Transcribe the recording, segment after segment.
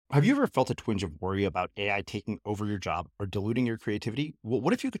Have you ever felt a twinge of worry about AI taking over your job or diluting your creativity? Well,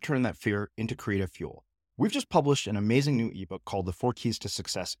 what if you could turn that fear into creative fuel? We've just published an amazing new ebook called The 4 Keys to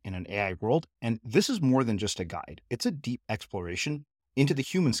Success in an AI World, and this is more than just a guide. It's a deep exploration into the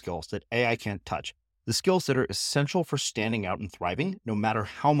human skills that AI can't touch, the skills that are essential for standing out and thriving, no matter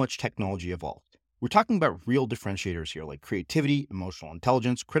how much technology evolves. We're talking about real differentiators here, like creativity, emotional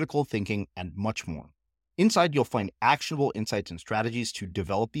intelligence, critical thinking, and much more. Inside, you'll find actionable insights and strategies to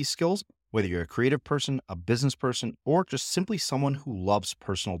develop these skills, whether you're a creative person, a business person, or just simply someone who loves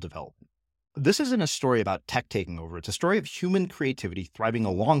personal development. This isn't a story about tech taking over. It's a story of human creativity thriving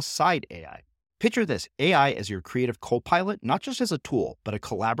alongside AI. Picture this, AI as your creative co-pilot, not just as a tool, but a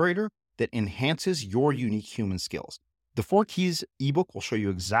collaborator that enhances your unique human skills. The 4 Keys ebook will show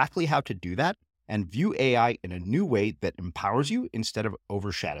you exactly how to do that and view AI in a new way that empowers you instead of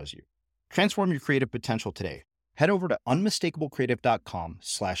overshadows you. Transform your creative potential today. Head over to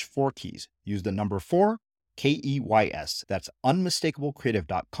unmistakablecreative.com/4keys. Use the number 4, KEYS. That's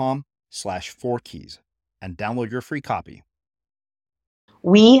unmistakablecreative.com/4keys and download your free copy.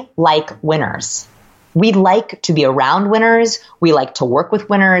 We like winners. We like to be around winners. We like to work with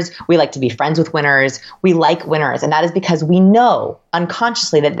winners. We like to be friends with winners. We like winners. And that is because we know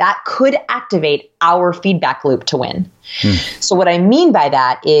unconsciously that could activate our feedback loop to win. So what I mean by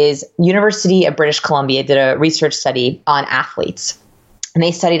that is University of British Columbia did a research study on athletes. And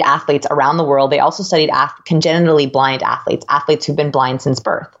they studied athletes around the world. They also studied congenitally blind athletes, athletes who've been blind since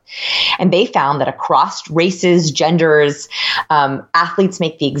birth. And they found that across races, genders, athletes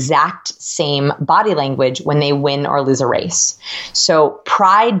make the exact same body language when they win or lose a race. So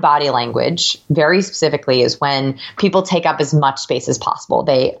pride body language, very specifically, is when people take up as much space as possible.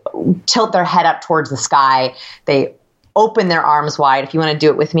 They tilt their head up towards the sky. They open their arms wide. If you want to do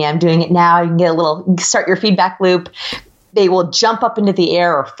it with me, I'm doing it now. You can start your feedback loop. They will jump up into the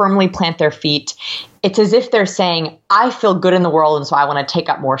air or firmly plant their feet. It's as if they're saying, I feel good in the world, and so I want to take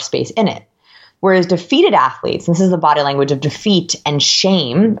up more space in it. Whereas defeated athletes, this is the body language of defeat and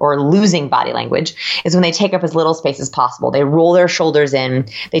shame, or losing body language, is when they take up as little space as possible. They roll their shoulders in,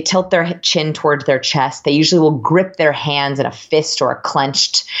 they tilt their chin towards their chest. They usually will grip their hands in a fist or a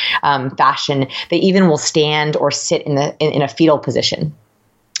clenched fashion. They even will stand or sit in a fetal position.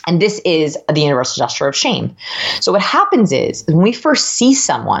 And this is the universal gesture of shame. So what happens is when we first see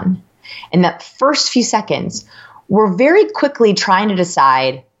someone, in that first few seconds, we're very quickly trying to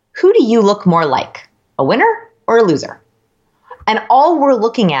decide, who do you look more like, a winner or a loser? And all we're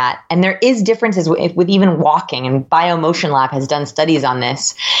looking at, and there is differences with even walking, and BioMotion Lab has done studies on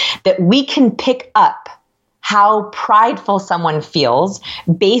this, that we can pick up how prideful someone feels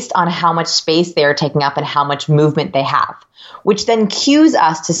based on how much space they are taking up and how much movement they have, which then cues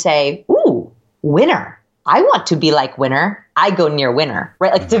us to say, ooh, winner. I want to be like winner. I go near winner,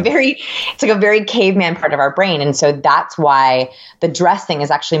 right? Like it's like a very caveman part of our brain. And so that's why the dressing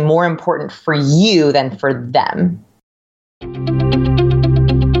is actually more important for you than for them.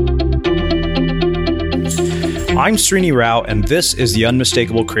 I'm Srini Rao, and this is the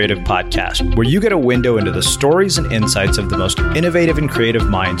Unmistakable Creative Podcast, where you get a window into the stories and insights of the most innovative and creative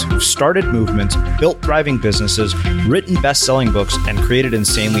minds who've started movements, built thriving businesses, written best-selling books, and created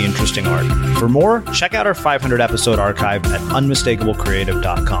insanely interesting art. For more, check out our 500-episode archive at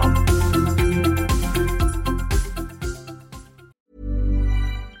unmistakablecreative.com.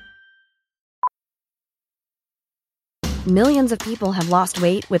 Millions of people have lost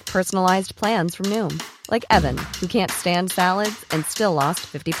weight with personalized plans from Noom. Like Evan, who can't stand salads and still lost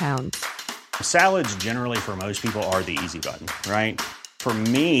 50 pounds. Salads generally for most people are the easy button, right? For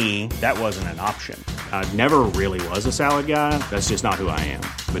me, that wasn't an option. I never really was a salad guy. That's just not who I am.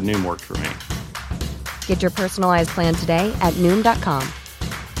 But Noom worked for me. Get your personalized plan today at Noom.com.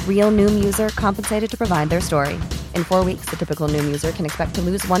 Real Noom user compensated to provide their story. In 4 weeks, the typical Noom user can expect to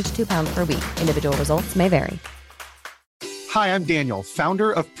lose 1 to 2 pounds per week. Individual results may vary. Hi, I'm Daniel,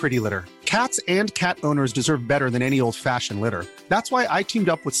 founder of Pretty Litter. Cats and cat owners deserve better than any old-fashioned litter. That's why I teamed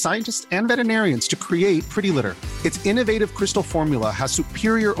up with scientists and veterinarians to create Pretty Litter. Its innovative crystal formula has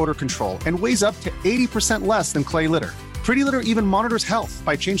superior odor control and weighs up to 80% less than clay litter. Pretty Litter even monitors health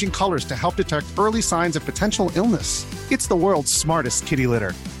by changing colors to help detect early signs of potential illness. It's the world's smartest kitty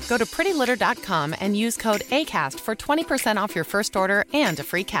litter. Go to prettylitter.com and use code ACAST for 20% off your first order and a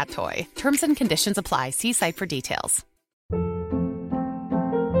free cat toy. Terms and conditions apply. See site for details.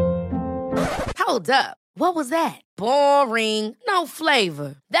 Hold up. What was that? Boring. No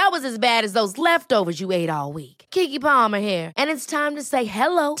flavor. That was as bad as those leftovers you ate all week. Keke Palmer here. And it's time to say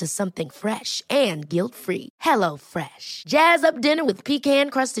hello to something fresh and guilt-free. Hello Fresh. Jazz up dinner with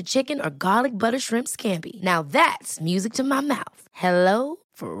pecan-crusted chicken or garlic butter shrimp scampi. Now that's music to my mouth. Hello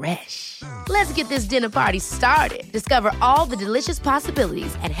Fresh. Let's get this dinner party started. Discover all the delicious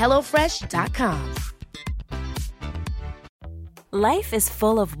possibilities at hellofresh.com. Life is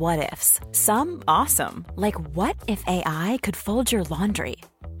full of what-ifs. Some awesome, like what if AI could fold your laundry?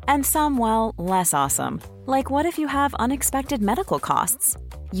 And some, well, less awesome, like what if you have unexpected medical costs?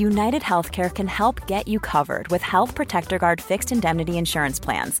 United Healthcare can help get you covered with Health Protector Guard fixed indemnity insurance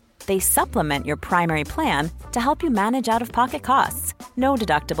plans. They supplement your primary plan to help you manage out-of-pocket costs. No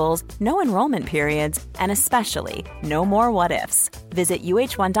deductibles, no enrollment periods, and especially no more what-ifs. Visit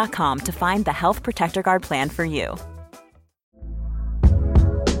uh1.com to find the Health Protector Guard plan for you.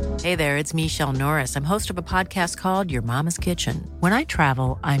 Hey there, it's Michelle Norris. I'm host of a podcast called Your Mama's Kitchen. When I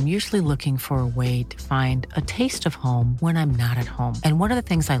travel, I'm usually looking for a way to find a taste of home when I'm not at home. And one of the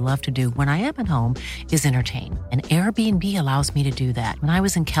things I love to do when I am at home is entertain. And Airbnb allows me to do that. When I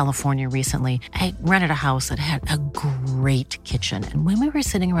was in California recently, I rented a house that had a great kitchen. And when we were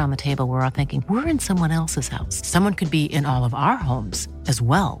sitting around the table, we were all thinking, we're in someone else's house. Someone could be in all of our homes as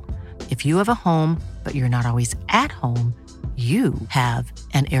well. If you have a home, but you're not always at home, you have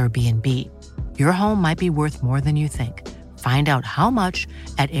an Airbnb. Your home might be worth more than you think. Find out how much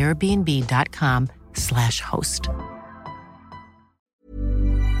at airbnb.com/host.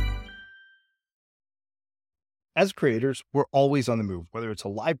 As creators, we're always on the move. Whether it's a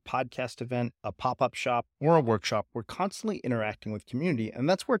live podcast event, a pop-up shop, or a workshop, we're constantly interacting with community, and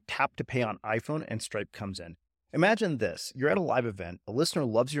that's where Tap to Pay on iPhone and Stripe comes in. Imagine this. You're at a live event, a listener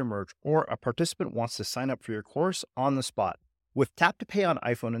loves your merch, or a participant wants to sign up for your course on the spot. With Tap to Pay on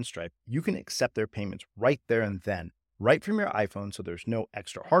iPhone and Stripe, you can accept their payments right there and then, right from your iPhone, so there's no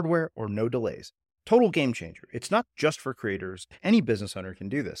extra hardware or no delays. Total game changer. It's not just for creators. Any business owner can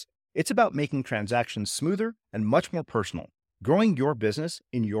do this. It's about making transactions smoother and much more personal, growing your business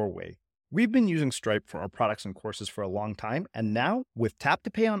in your way. We've been using Stripe for our products and courses for a long time, and now with Tap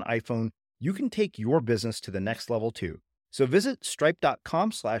to Pay on iPhone, you can take your business to the next level too. So visit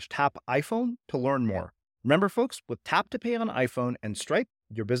stripe.com/tapiphone to learn more. Remember, folks, with Tap to Pay on iPhone and Stripe,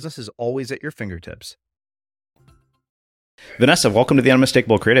 your business is always at your fingertips. Vanessa, welcome to the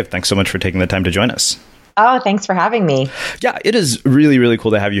Unmistakable Creative. Thanks so much for taking the time to join us. Oh, thanks for having me. Yeah, it is really, really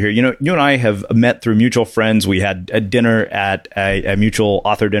cool to have you here. You know, you and I have met through mutual friends. We had a dinner at a mutual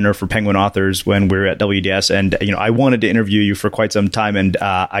author dinner for Penguin Authors when we were at WDS. And, you know, I wanted to interview you for quite some time. And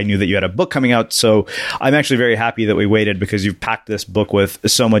I knew that you had a book coming out. So I'm actually very happy that we waited because you've packed this book with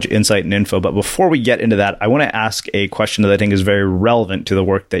so much insight and info. But before we get into that, I want to ask a question that I think is very relevant to the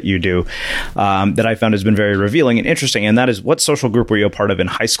work that you do, that I found has been very revealing and interesting. And that is, what social group were you a part of in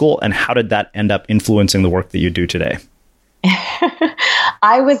high school? And how did that end up influencing the work that you do today?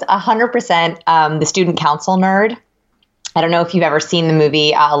 I was 100% the student council nerd. I don't know if you've ever seen the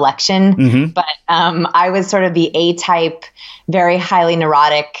movie Election, but I was sort of the A-type, very highly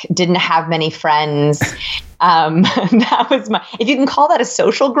neurotic, didn't have many friends. That was if you can call that a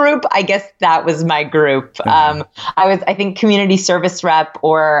social group, I guess that was my group. I was, I think, community service rep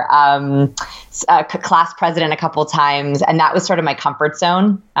or class president a couple of times. And that was sort of my comfort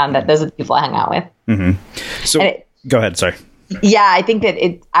zone. That those are the people I hung out with. So go ahead. Sorry. Yeah, I think that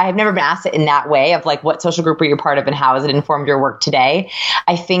I have never been asked it in that way of like, what social group were you part of and how has it informed your work today?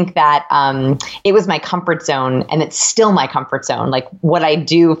 I think that it was my comfort zone, and it's still my comfort zone. Like, what I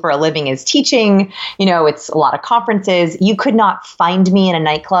do for a living is teaching. You know, it's a lot of conferences. You could not find me in a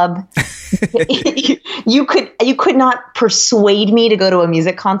nightclub. You could not persuade me to go to a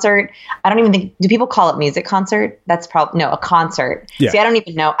music concert. I don't even think, do people call it music concert? That's probably, no, a concert. Yeah. See, I don't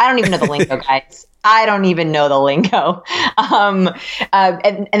even know the lingo, guys. I don't even know the lingo. And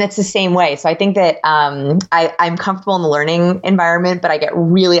it's the same way. So I think that I'm comfortable in the learning environment, but I get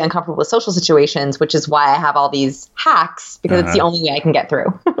really uncomfortable with social situations, which is why I have all these hacks, because it's the only way I can get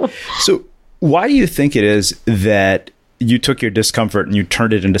through. So why do you think it is that you took your discomfort and you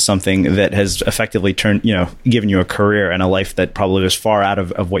turned it into something that has effectively given you a career and a life that probably was far out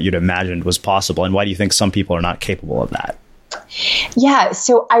of what you'd imagined was possible? And why do you think some people are not capable of that? Yeah.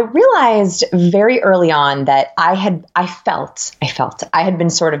 So I realized very early on that I felt I had been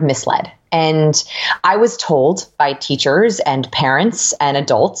sort of misled. And I was told by teachers and parents and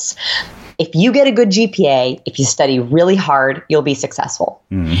adults, if you get a good GPA, if you study really hard, you'll be successful.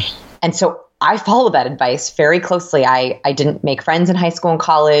 And so I followed that advice very closely. I didn't make friends in high school and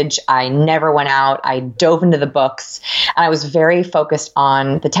college. I never went out. I dove into the books, and I was very focused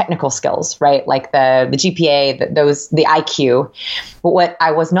on the technical skills, right? Like the GPA, the IQ. But what I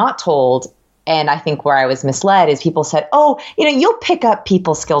was not told, and I think where I was misled, is people said, oh, you'll pick up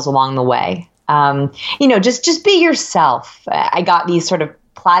people skills along the way. Just be yourself. I got these sort of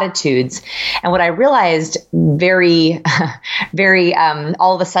platitudes. And what I realized very, very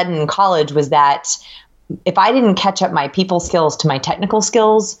all of a sudden in college was that if I didn't catch up my people skills to my technical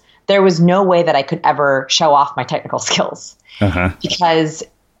skills, there was no way that I could ever show off my technical skills because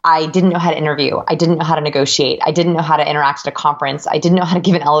I didn't know how to interview. I didn't know how to negotiate. I didn't know how to interact at a conference. I didn't know how to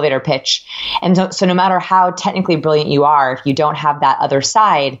give an elevator pitch. And so no matter how technically brilliant you are, if you don't have that other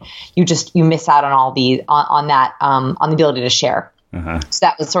side, you miss out on all the, on the ability to share. So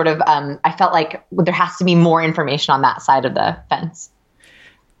that was sort of, I felt like there has to be more information on that side of the fence.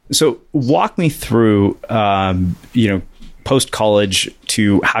 So walk me through, post-college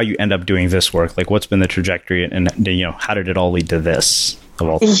to how you end up doing this work. Like what's been the trajectory and how did it all lead to this?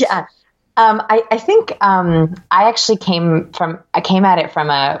 Yeah. I think I actually came at it from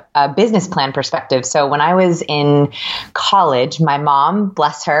a business plan perspective. So when I was in college, my mom,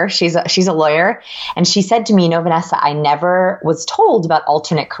 bless her, she's a lawyer, and she said to me, Vanessa, I never was told about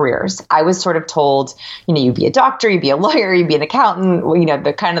alternate careers. I was sort of told, you'd be a doctor, you'd be a lawyer, you'd be an accountant,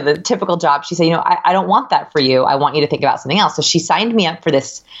 the kind of the typical job. She said, I don't want that for you. I want you to think about something else. So she signed me up for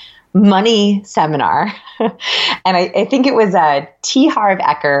this money seminar. And I think it was a T. Harv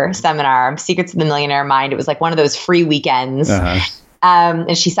Eker seminar, Secrets of the Millionaire Mind. It was like one of those free weekends.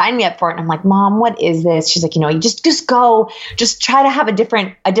 And she signed me up for it. And I'm like, Mom, what is this? She's like, you just go, just try to have a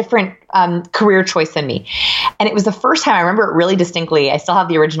different career choice than me. And it was the first time I remember it really distinctly. I still have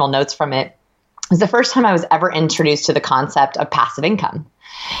the original notes from it. It was the first time I was ever introduced to the concept of passive income.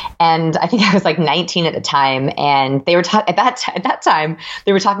 And I think I was like 19 at the time, and they were at that time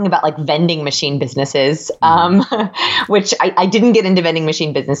they were talking about like vending machine businesses, which I didn't get into vending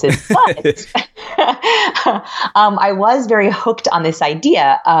machine businesses, but I was very hooked on this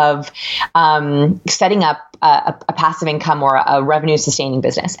idea of setting up a passive income or a revenue sustaining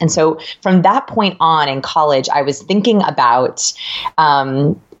business. And so from that point on in college, I was thinking about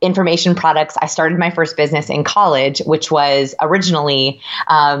information products. I started my first business in college, which was originally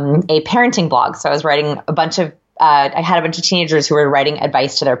a parenting blog. So I was writing I had a bunch of teenagers who were writing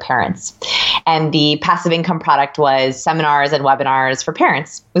advice to their parents. And the passive income product was seminars and webinars for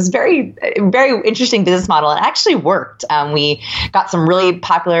parents. It was very, very interesting business model. It actually worked. We got some really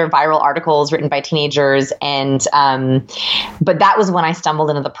popular viral articles written by teenagers. But that was when I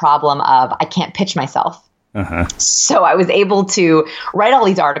stumbled into the problem of I can't pitch myself. So I was able to write all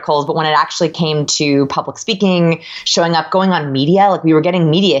these articles, but when it actually came to public speaking, showing up, going on media, like we were getting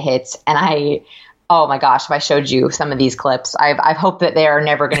media hits, and oh my gosh, if I showed you some of these clips, I've hoped that they are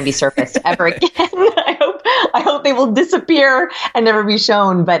never going to be surfaced ever again. I hope they will disappear and never be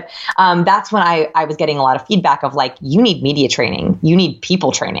shown. But that's when I was getting a lot of feedback of like, you need media training, you need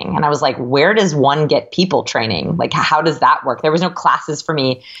people training. And I was like, where does one get people training? Like, how does that work? There was no classes for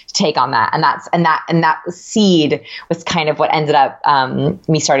me to take on that. And that seed was kind of what ended up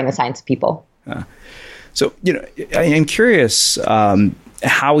me starting the Science of People. So, I am curious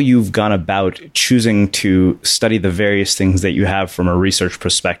how you've gone about choosing to study the various things that you have from a research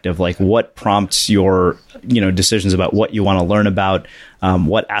perspective. Like what prompts your, decisions about what you want to learn about,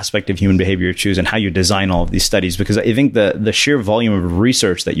 what aspect of human behavior you choose, and how you design all of these studies. Because I think the sheer volume of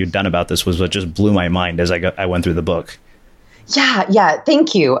research that you've done about this was what just blew my mind as I went through the book. Yeah.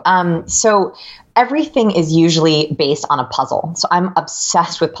 Thank you. So everything is usually based on a puzzle. So I'm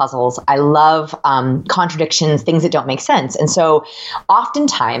obsessed with puzzles. I love contradictions, things that don't make sense. And so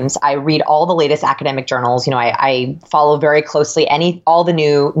oftentimes I read all the latest academic journals. I follow very closely all the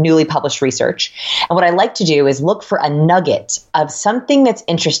newly published research. And what I like to do is look for a nugget of something that's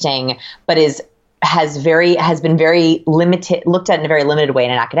interesting, but has been very limited, looked at in a very limited way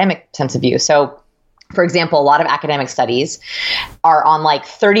in an academic sense of view. So for example, a lot of academic studies are on like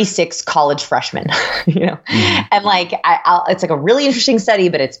 36 college freshmen, and like it's like a really interesting study,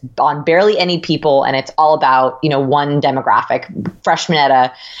 but it's on barely any people, and it's all about one demographic, freshmen at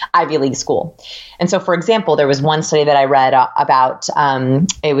a Ivy League school. And so, for example, there was one study that I read about.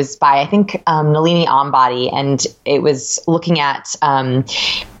 It was by I think Nalini Ambady, and it was looking at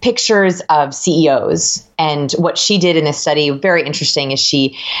pictures of CEOs. And what she did in this study, very interesting, is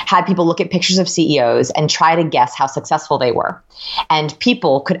she had people look at pictures of CEOs and try to guess how successful they were. And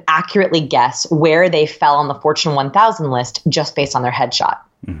people could accurately guess where they fell on the Fortune 1000 list just based on their headshot.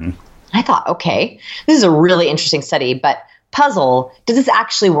 I thought, okay, this is a really interesting study, but puzzle, does this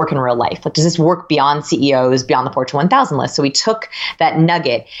actually work in real life? Like, does this work beyond CEOs, beyond the Fortune 1000 list? So we took that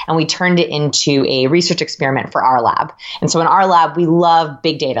nugget and we turned it into a research experiment for our lab. And so in our lab, we love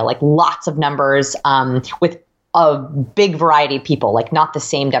big data, like lots of numbers with a big variety of people, like not the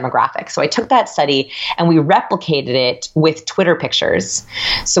same demographic. So I took that study and we replicated it with Twitter pictures.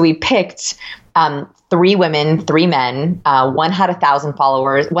 So we picked 3 women, 3 men. One had 1,000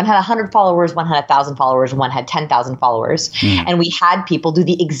 followers, one had 100 followers, one had 1,000 followers, one had 10,000 followers. And we had people do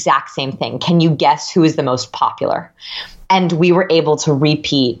the exact same thing. Can you guess who is the most popular? And we were able to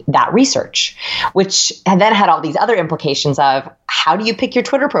repeat that research, which then had all these other implications of how do you pick your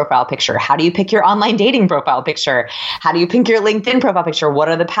Twitter profile picture? How do you pick your online dating profile picture? How do you pick your LinkedIn profile picture? What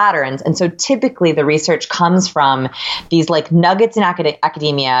are the patterns? And so typically the research comes from these like nuggets in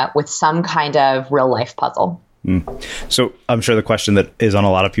academia with some kind of real life puzzle. So I'm sure the question that is on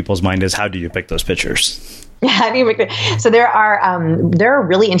a lot of people's mind is, how do you pick those pictures? So there are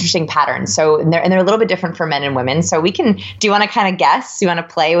really interesting patterns. So and they're a little bit different for men and women. So do you want to kind of guess? Do you want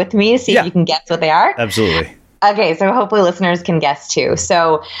to play with me? See if you can guess what they are? Absolutely. Okay, so hopefully listeners can guess too.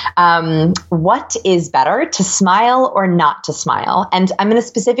 So what is better, to smile or not to smile? And I'm going to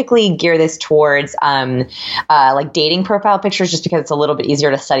specifically gear this towards like dating profile pictures, just because it's a little bit easier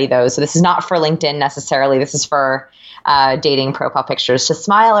to study those. So this is not for LinkedIn necessarily. This is for dating profile pictures. To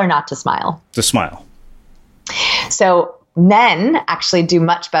smile or not to smile? To smile. So men actually do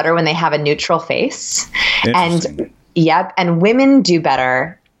much better when they have a neutral face. And women do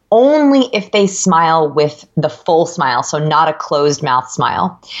better only if they smile with the full smile, so not a closed mouth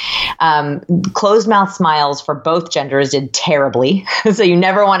smile. Closed mouth smiles for both genders did terribly, so you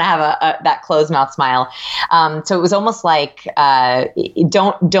never want to have that closed mouth smile. So it was almost like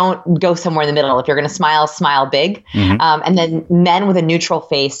don't go somewhere in the middle. If you're going to smile, smile big. And then men with a neutral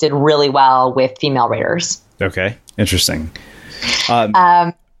face did really well with female raters. Okay, interesting.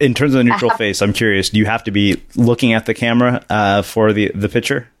 In terms of the neutral face, I'm curious, do you have to be looking at the camera for the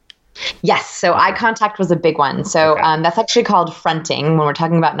picture? Yes. So eye contact was a big one. So that's actually called fronting when we're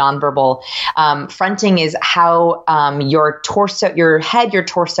talking about nonverbal. Fronting is how your torso, your head, your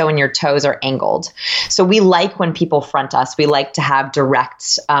torso, and your toes are angled. So we like when people front us. We like to have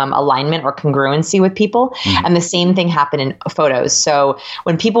direct alignment or congruency with people. And the same thing happened in photos. So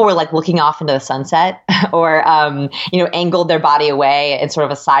when people were like looking off into the sunset or, angled their body away in sort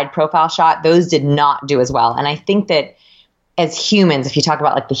of a side profile shot, those did not do as well. And I think that as humans, if you talk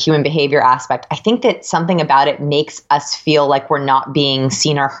about like the human behavior aspect, I think that something about it makes us feel like we're not being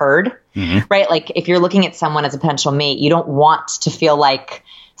seen or heard, right? Like if you're looking at someone as a potential mate, you don't want to feel like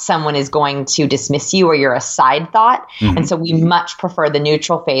someone is going to dismiss you or you're a side thought. And so we much prefer the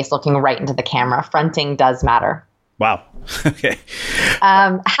neutral face looking right into the camera. Fronting does matter. Wow. Okay.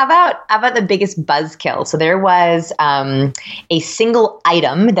 How about the biggest buzzkill? So there was a single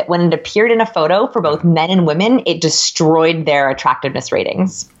item that when it appeared in a photo for both men and women, it destroyed their attractiveness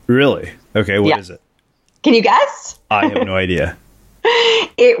ratings. Really? Okay. What is it? Can you guess? I have no idea.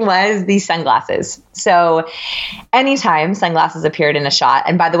 It was the sunglasses. So anytime sunglasses appeared in a shot,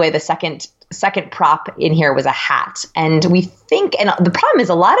 and by the way, the second prop in here was a hat. And we think, and the problem is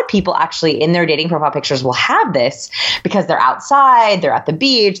a lot of people actually in their dating profile pictures will have this because they're outside, they're at the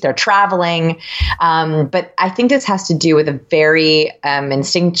beach, they're traveling. But I think this has to do with a very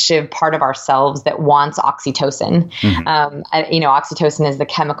instinctive part of ourselves that wants oxytocin. Oxytocin is the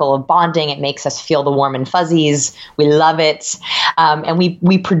chemical of bonding. It makes us feel the warm and fuzzies. We love it. And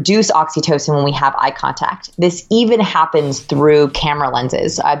we produce oxytocin when we have eye contact. This even happens through camera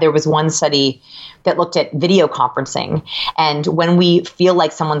lenses. There was one study that looked at video conferencing. And when we feel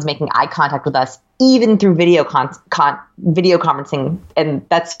like someone's making eye contact with us, even through video conferencing, and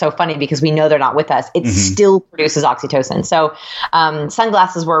that's so funny because we know they're not with us, it still produces oxytocin. So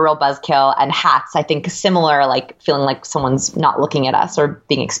sunglasses were a real buzzkill, and hats, I think similar, like feeling like someone's not looking at us or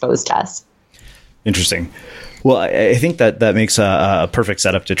being exposed to us. Interesting. Well, I think that makes a perfect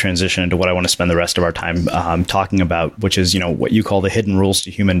setup to transition into what I want to spend the rest of our time talking about, which is, what you call the hidden rules to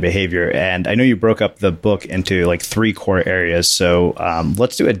human behavior. And I know you broke up the book into like 3 core areas. So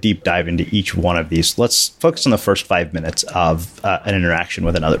let's do a deep dive into each one of these. Let's focus on the first 5 minutes of an interaction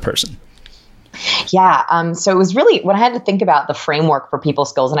with another person. Yeah. So it was really when I had to think about the framework for people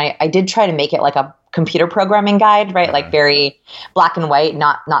skills, and I did try to make it like a computer programming guide, right? Like very black and white,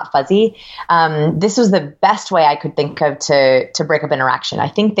 not fuzzy. This was the best way I could think of to break up interaction. I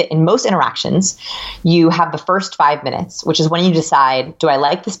think that in most interactions, you have the first 5 minutes, which is when you decide, do I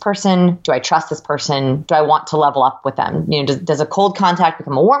like this person? Do I trust this person? Do I want to level up with them? Does a cold contact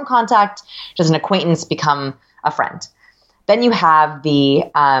become a warm contact? Does an acquaintance become a friend? Then you have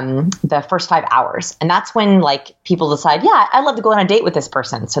the first 5 hours. And that's when like people decide, yeah, I'd love to go on a date with this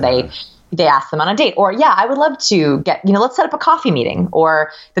person. So they ask them on a date, or yeah, I would love to get, let's set up a coffee meeting,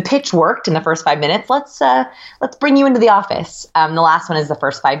 or the pitch worked in the first 5 minutes. Let's bring you into the office. The last one is the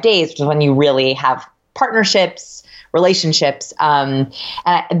first 5 days, which is when you really have partnerships, relationships. And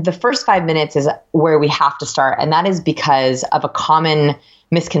the first 5 minutes is where we have to start. And that is because of a common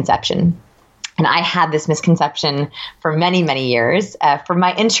misconception. And I had this misconception for many, many years. For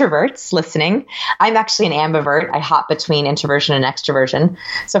my introverts listening, I'm actually an ambivert. I hop between introversion and extroversion.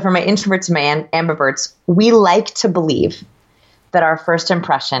 So for my introverts and my ambiverts, we like to believe that our first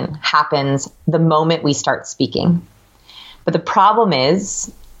impression happens the moment we start speaking. But the problem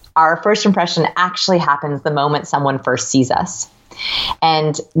is our first impression actually happens the moment someone first sees us.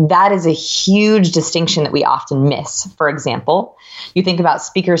 And that is a huge distinction that we often miss. For example, you think about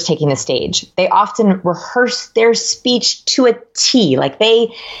speakers taking the stage. They often rehearse their speech to a T, like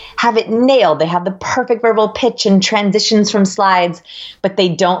they have it nailed. They have the perfect verbal pitch and transitions from slides, but they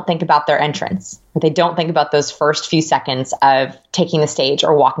don't think about their entrance. But they don't think about those first few seconds of taking the stage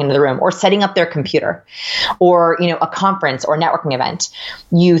or walking into the room or setting up their computer or, a conference or networking event.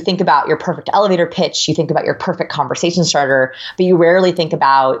 You think about your perfect elevator pitch. You think about your perfect conversation starter, but you rarely think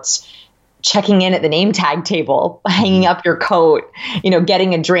about checking in at the name tag table, hanging up your coat,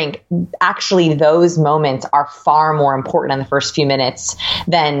 getting a drink. Actually, those moments are far more important in the first few minutes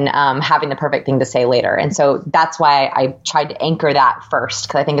than having the perfect thing to say later. And so that's why I tried to anchor that first,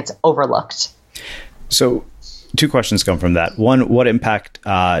 because I think it's overlooked. So 2 questions come from that. One, what impact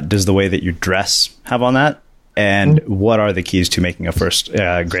does the way that you dress have on that? And what are the keys to making a first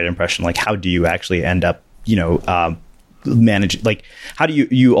great impression? Like, how do you actually end up, manage, like, how do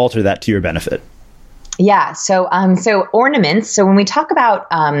you alter that to your benefit? Yeah. So ornaments. So when we talk about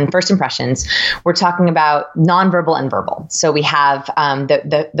first impressions, we're talking about nonverbal and verbal. So we have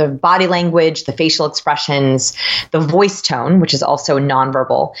the body language, the facial expressions, the voice tone, which is also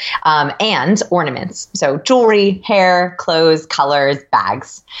nonverbal, and ornaments. So jewelry, hair, clothes, colors,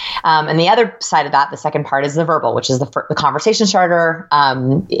 bags. And the other side of that, the second part, is the verbal, which is the conversation starter,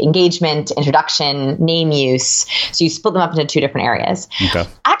 engagement, introduction, name use. So you split them up into 2 different areas. Okay.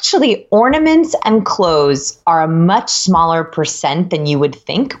 Actually, ornaments and clothes are a much smaller percent than you would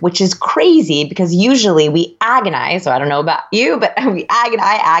think, which is crazy because usually we agonize. So I don't know about you, but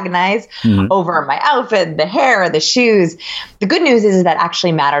I agonize over my outfit, the hair, the shoes. The good news is that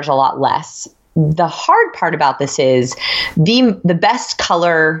actually matters a lot less. The hard part about this is the best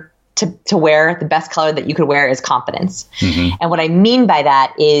color to wear, the best color that you could wear is confidence. And what I mean by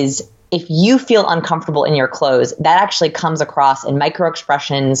that is, if you feel uncomfortable in your clothes, that actually comes across in micro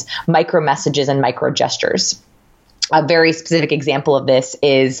expressions, micro messages, and micro gestures. A very specific example of this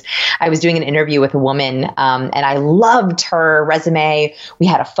is I was doing an interview with a woman and I loved her resume. We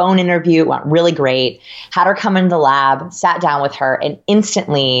had a phone interview. It went really great. Had her come into the lab, sat down with her, and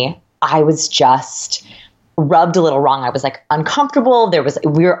instantly I was just rubbed a little wrong. I was like uncomfortable.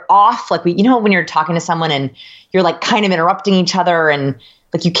 We were off. Like when you're talking to someone and you're like kind of interrupting each other and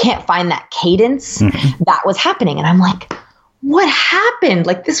like you can't find that cadence, that was happening. And I'm like, what happened?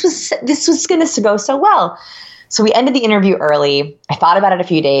 Like this was going to go so well. So we ended the interview early. I thought about it a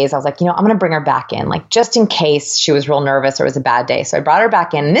few days. I was like, I'm going to bring her back in, like just in case she was real nervous or it was a bad day. So I brought her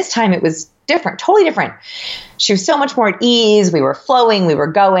back in. And this time it was different, totally different. She was so much more at ease. We were flowing, we were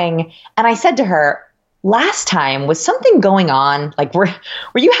going. And I said to her, last time, was something going on? Like, were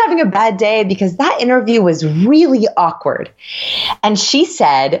you having a bad day? Because that interview was really awkward. And she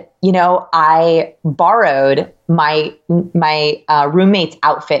said, I borrowed my roommate's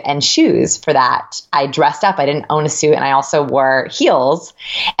outfit and shoes for that. I dressed up. I didn't own a suit. And I also wore heels.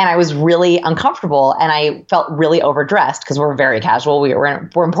 And I was really uncomfortable. And I felt really overdressed because we're very casual. We're in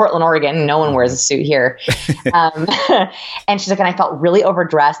Portland, Oregon. No one wears a suit here. And she's like, and I felt really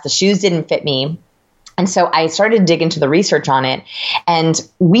overdressed. The shoes didn't fit me. And so I started to dig into the research on it, and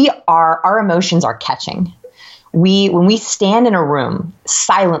our emotions are catching. When we stand in a room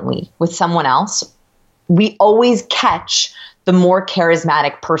silently with someone else, we always catch the more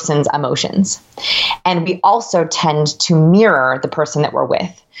charismatic person's emotions. And we also tend to mirror the person that we're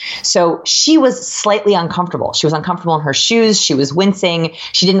with. So she was slightly uncomfortable. She was uncomfortable in her shoes. She was wincing.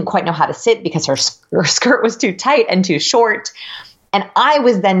 She didn't quite know how to sit because her skirt was too tight and too short. And I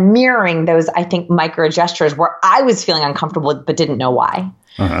was then mirroring those, I think, micro gestures where I was feeling uncomfortable but didn't know why.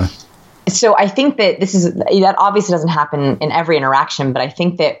 So I think that that obviously doesn't happen in every interaction, but I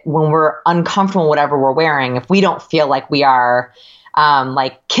think that when we're uncomfortable in whatever we're wearing, if we don't feel like we are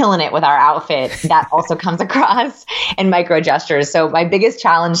like killing it with our outfit, that also comes across in micro gestures. So my biggest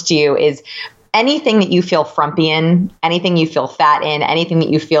challenge to you is anything that you feel frumpy in, anything you feel fat in, anything that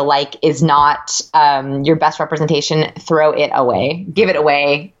you feel like is not your best representation, throw it away. Give it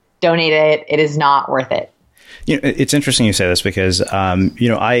away. Donate it. It is not worth it. It's interesting you say this because,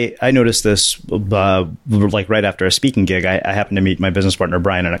 I noticed this like right after a speaking gig. I happened to meet my business partner,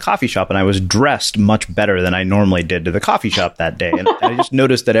 Brian, in a coffee shop, and I was dressed much better than I normally did to the coffee shop that day. And I just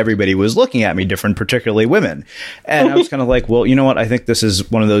noticed that everybody was looking at me different, particularly women. And I was kind of like, well, you know what? I think this is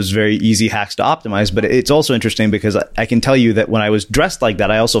one of those very easy hacks to optimize. But it's also interesting because I can tell you that when I was dressed like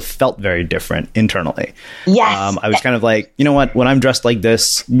that, I also felt very different internally. Yes. I was kind of like, you know what? When I'm dressed like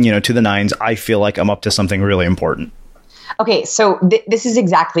this, to the nines, I feel like I'm up to something really important. Okay, so this is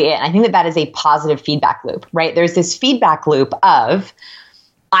exactly it. I think that is a positive feedback loop, right? There's this feedback loop of,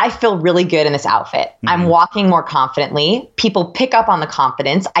 I feel really good in this outfit. Mm-hmm. I'm walking more confidently. People pick up on the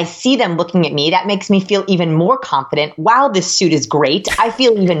confidence. I see them looking at me. That makes me feel even more confident. Wow, this suit is great. I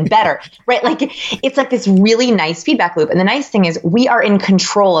feel even better, right? Like it's like this really nice feedback loop. And the nice thing is we are in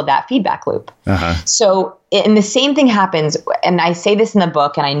control of that feedback loop. So, and the same thing happens, and I say this in the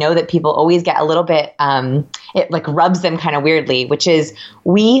book, and I know that people always get a little bit, it like rubs them kind of weirdly, which is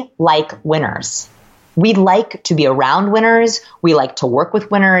we like winners. We like to be around winners. We like to work with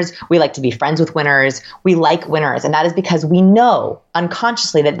winners. We like to be friends with winners. We like winners. And that is because we know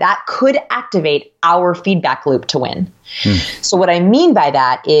unconsciously that could activate our feedback loop to win. So what I mean by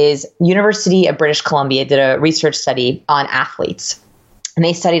that is University of British Columbia did a research study on athletes. And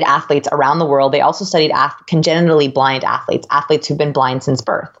they studied athletes around the world. They also studied congenitally blind athletes, athletes who've been blind since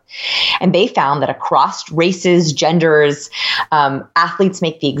birth. And they found that across races, genders, athletes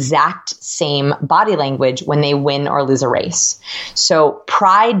make the exact same body language when they win or lose a race. So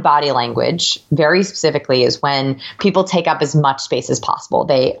pride body language, very specifically, is when people take up as much space as possible.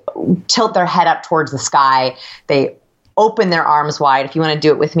 They tilt their head up towards the sky. They open their arms wide. If you want to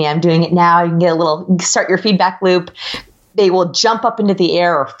do it with me, I'm doing it now. You can start your feedback loop. They will jump up into the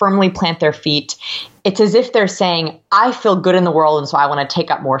air or firmly plant their feet. It's as if they're saying, I feel good in the world, and so I want to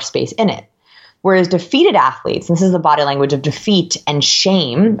take up more space in it. Whereas defeated athletes, and this is the body language of defeat and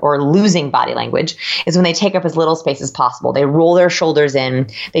shame, or losing body language, is when they take up as little space as possible. They roll their shoulders in.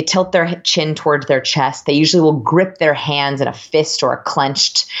 They tilt their chin towards their chest. They usually will grip their hands in a fist or a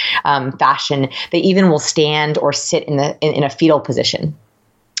clenched fashion. They even will stand or sit in a fetal position.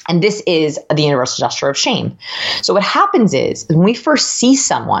 And this is the universal gesture of shame. So what happens is when we first see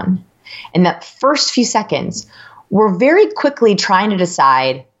someone, in that first few seconds, we're very quickly trying to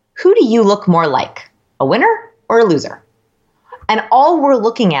decide, who do you look more like, a winner or a loser? And all we're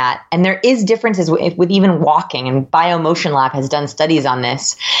looking at, and there is differences with even walking, and BioMotion Lab has done studies on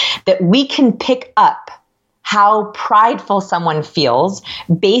this, that we can pick up how prideful someone feels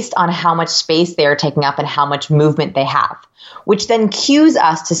based on how much space they are taking up and how much movement they have, which then cues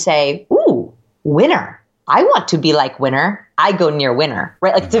us to say, ooh, winner. I want to be like winner. I go near winner,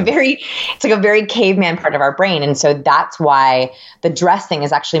 right? Like it's like a very caveman part of our brain. And so that's why the dress thing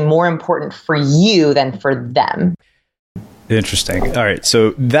is actually more important for you than for them. Interesting. All right.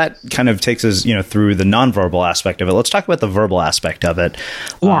 So that kind of takes us, through the nonverbal aspect of it. Let's talk about the verbal aspect of it,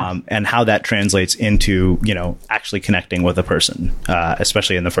 and how that translates into, actually connecting with a person,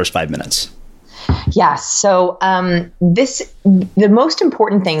 especially in the first 5 minutes. Yeah. So the most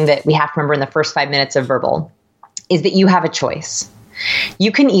important thing that we have to remember in the first 5 minutes of verbal is that you have a choice.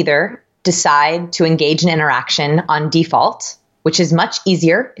 You can either decide to engage in interaction on default, which is much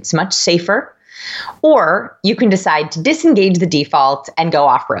easier. It's much safer. Or you can decide to disengage the default and go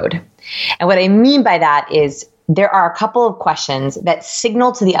off-road. And what I mean by that is there are a couple of questions that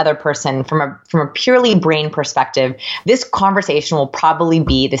signal to the other person from a purely brain perspective, this conversation will probably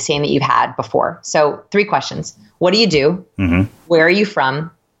be the same that you've had before. So 3 questions. What do you do? Mm-hmm. Where are you from?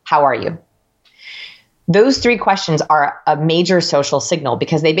 How are you? Those 3 questions are a major social signal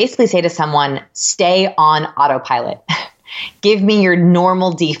because they basically say to someone, stay on autopilot. Give me your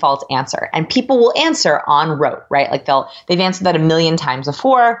normal default answer. And people will answer en route, right? Like they've answered that 1,000,000 times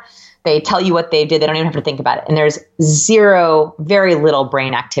before. They tell you what they did. They don't even have to think about it. And there's very little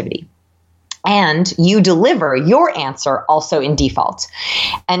brain activity. And you deliver your answer also in default.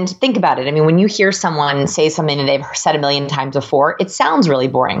 And think about it. I mean, when you hear someone say something that they've said 1,000,000 times before, it sounds really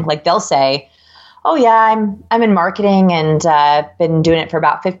boring. Like they'll say, oh yeah, I'm in marketing and I've been doing it for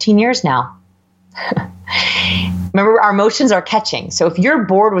about 15 years now. Remember, our emotions are catching. So if you're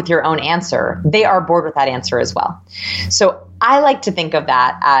bored with your own answer, they are bored with that answer as well. So I like to think of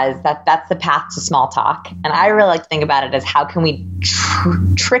that as that's the path to small talk. And I really like to think about it as how can we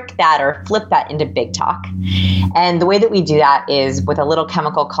trick that or flip that into big talk. And the way that we do that is with a little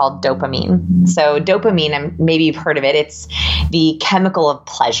chemical called dopamine. So dopamine, maybe you've heard of it, it's the chemical of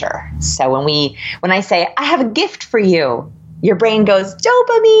pleasure. So when I say, I have a gift for you, your brain goes,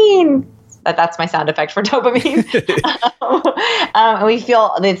 dopamine. That's my sound effect for dopamine. We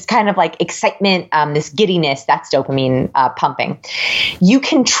feel this kind of like excitement, this giddiness, that's dopamine pumping. You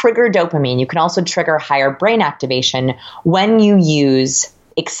can trigger dopamine. You can also trigger higher brain activation when you use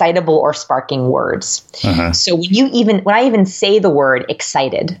excitable or sparking words. So when I even say the word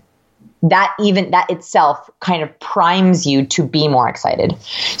excited, that itself kind of primes you to be more excited.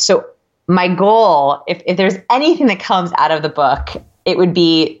 So my goal, if there's anything that comes out of the book, it would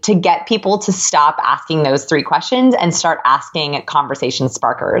be to get people to stop asking those 3 questions and start asking conversation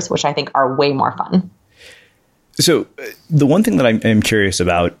sparkers, which I think are way more fun. So the one thing that I'm curious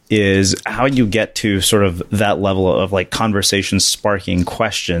about is how you get to sort of that level of like conversation sparking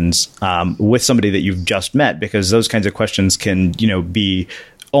questions with somebody that you've just met, because those kinds of questions can, be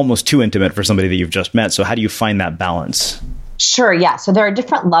almost too intimate for somebody that you've just met. So how do you find that balance? Sure. Yeah. So there are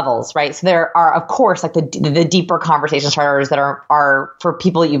different levels, right? So there are, of course, like the deeper conversation starters that are for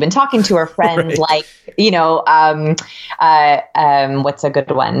people that you've been talking to or friends, right. Like, what's a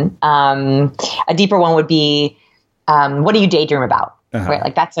good one? A deeper one would be, what do you daydream about? Right?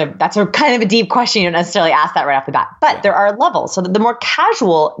 Like that's a kind of a deep question. You don't necessarily ask that right off the bat, but there are levels. So the more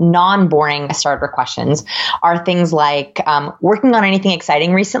casual, non-boring starter questions are things like, working on anything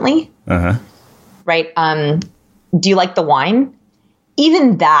exciting recently? Right? Do you like the wine?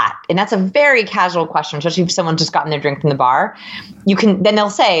 Even that, and that's a very casual question, especially if someone's just gotten their drink from the bar. Then they'll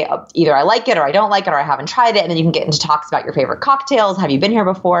say either I like it or I don't like it or I haven't tried it. And then you can get into talks about your favorite cocktails. Have you been here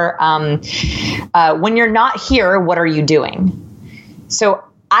before? When you're not here, what are you doing? So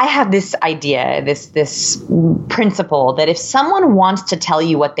I have this idea, this principle that if someone wants to tell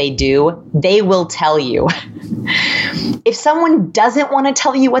you what they do, they will tell you. If someone doesn't want to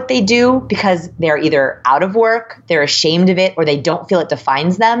tell you what they do because they're either out of work, they're ashamed of it, or they don't feel it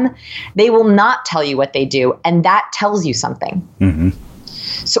defines them, they will not tell you what they do. And that tells you something.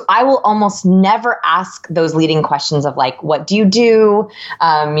 So I will almost never ask those leading questions of like, what do you do?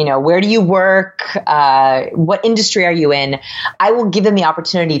 Where do you work? What industry are you in? I will give them the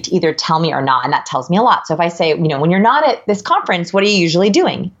opportunity to either tell me or not. And that tells me a lot. So if I say, when you're not at this conference, what are you usually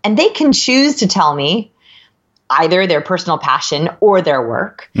doing? And they can choose to tell me either their personal passion or their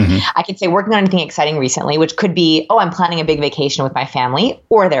work. I could say working on anything exciting recently, which could be, I'm planning a big vacation with my family,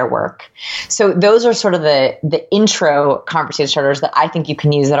 or their work. So those are sort of the intro conversation starters that I think you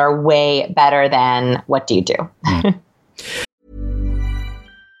can use that are way better than what do you do?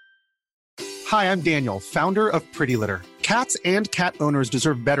 Hi, I'm Daniel, founder of Pretty Litter. Cats and cat owners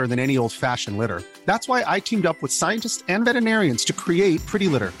deserve better than any old-fashioned litter. That's why I teamed up with scientists and veterinarians to create Pretty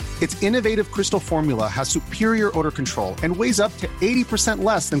Litter. Its innovative crystal formula has superior odor control and weighs up to 80%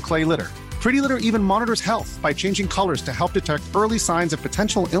 less than clay litter. Pretty Litter even monitors health by changing colors to help detect early signs of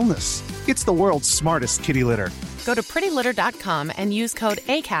potential illness. It's the world's smartest kitty litter. Go to prettylitter.com and use code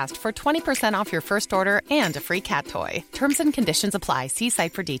ACAST for 20% off your first order and a free cat toy. Terms and conditions apply. See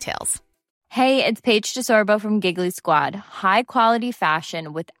site for details. Hey, it's Paige DeSorbo from Giggly Squad. High quality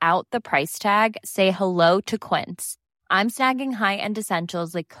fashion without the price tag. Say hello to Quince. I'm snagging high-end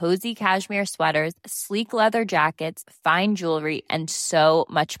essentials like cozy cashmere sweaters, sleek leather jackets, fine jewelry, and so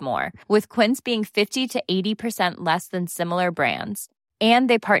much more. With Quince being 50 to 80% less than similar brands. And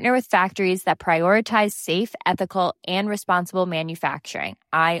they partner with factories that prioritize safe, ethical, and responsible manufacturing.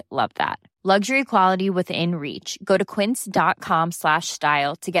 I love that. Luxury quality within reach. Go to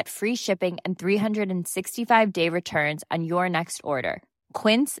quince.com/style to get free shipping and 365-day returns on your next order.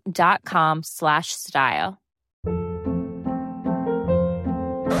 Quince.com/style.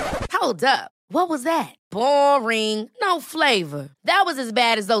 Hold up. What was that? Boring. No flavor. That was as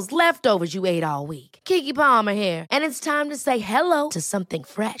bad as those leftovers you ate all week. Keke Palmer here. And it's time to say hello to something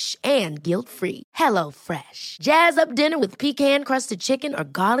fresh and guilt-free. Hello Fresh. Jazz up dinner with pecan-crusted chicken or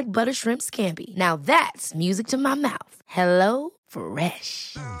garlic butter shrimp scampi. Now that's music to my mouth. Hello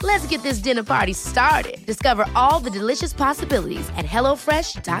Fresh. Let's get this dinner party started. Discover all the delicious possibilities at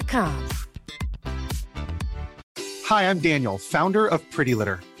HelloFresh.com. Hi, I'm Daniel, founder of Pretty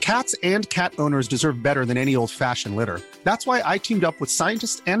Litter. Cats and cat owners deserve better than any old-fashioned litter. That's why I teamed up with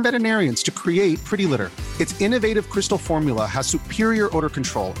scientists and veterinarians to create Pretty Litter. Its innovative crystal formula has superior odor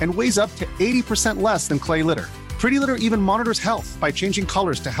control and weighs up to 80% less than clay litter. Pretty Litter even monitors health by changing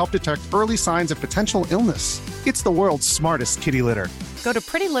colors to help detect early signs of potential illness. It's the world's smartest kitty litter. Go to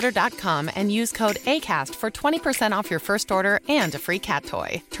prettylitter.com and use code ACAST for 20% off your first order and a free cat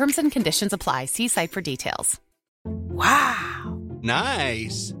toy. Terms and conditions apply. See site for details. Wow.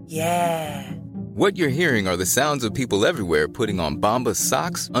 Nice. Yeah. What you're hearing are the sounds of people everywhere putting on Bombas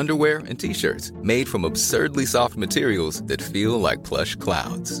socks, underwear, and T-shirts made from absurdly soft materials that feel like plush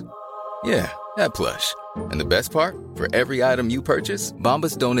clouds. Yeah, that plush. And the best part? For every item you purchase,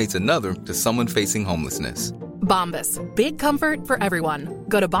 Bombas donates another to someone facing homelessness. Bombas. Big comfort for everyone.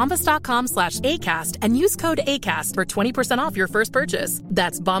 Go to bombas.com/ACAST and use code ACAST for 20% off your first purchase.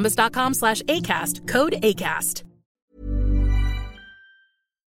 That's bombas.com/ACAST. Code ACAST.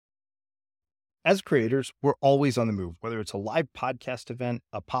 As creators, we're always on the move. Whether it's a live podcast event,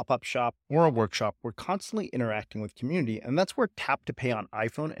 a pop-up shop, or a workshop, we're constantly interacting with community, and that's where Tap to Pay on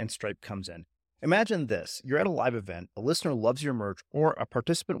iPhone and Stripe comes in. Imagine this. You're at a live event, a listener loves your merch, or a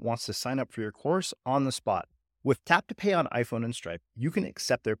participant wants to sign up for your course on the spot. With Tap to Pay on iPhone and Stripe, you can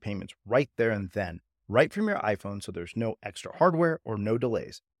accept their payments right there and then, right from your iPhone, so there's no extra hardware or no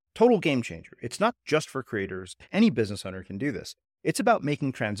delays. Total game changer. It's not just for creators. Any business owner can do this. It's about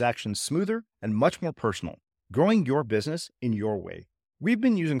making transactions smoother and much more personal, growing your business in your way. We've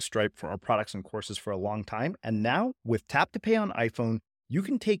been using Stripe for our products and courses for a long time, and now with Tap to Pay on iPhone, you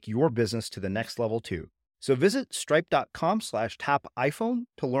can take your business to the next level too. So visit stripe.com/tapiphone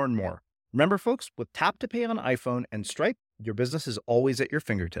to learn more. Remember, folks, with Tap to Pay on iPhone and Stripe, your business is always at your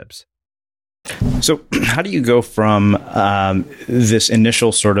fingertips. So how do you go from this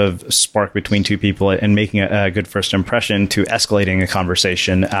initial sort of spark between two people and making a good first impression to escalating a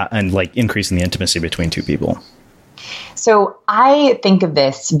conversation and like increasing the intimacy between two people? So I think of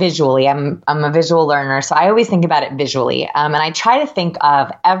this visually. I'm a visual learner, so I always think about it visually. And I try to think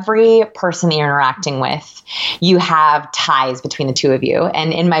of every person that you're interacting with, you have ties between the two of you.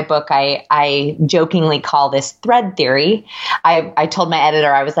 And in my book, I jokingly call this thread theory. I told my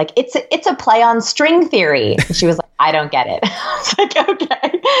editor, I was like, it's a play on string theory. And she was like, I don't get it. I was like,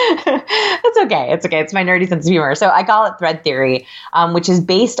 okay, it's okay. It's okay. It's my nerdy sense of humor. So I call it thread theory, which is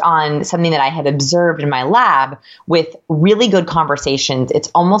based on something that I had observed in my lab with really good conversations.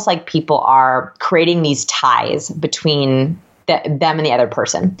 It's almost like people are creating these ties between them and the other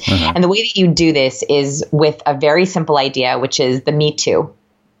person. Mm-hmm. And the way that you do this is with a very simple idea, which is the me too.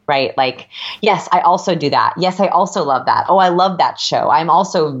 Right? Like, yes, I also do that. Yes, I also love that. Oh, I love that show. I'm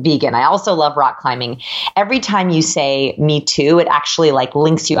also vegan. I also love rock climbing. Every time you say me too, it actually like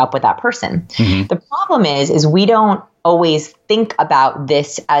links you up with that person. Mm-hmm. The problem is we don't always think about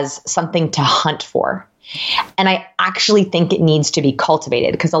this as something to hunt for. And I actually think it needs to be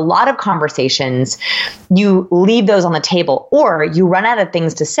cultivated because a lot of conversations, you leave those on the table or you run out of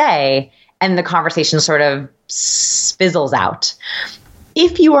things to say and the conversation sort of fizzles out.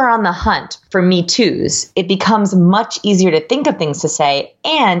 If you are on the hunt for Me Too's, it becomes much easier to think of things to say,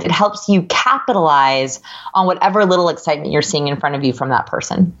 and it helps you capitalize on whatever little excitement you're seeing in front of you from that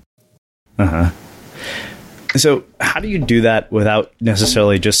person. Uh-huh. So how do you do that without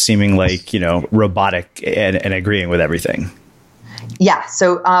necessarily just seeming like, robotic and agreeing with everything? Yeah.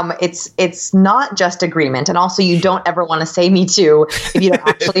 So it's not just agreement. And also you don't ever want to say me too if you don't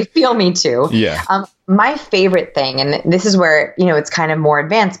actually feel me too. Yeah. My favorite thing, and this is where, it's kind of more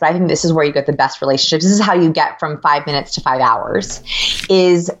advanced, but I think this is where you get the best relationships. This is how you get from 5 minutes to 5 hours,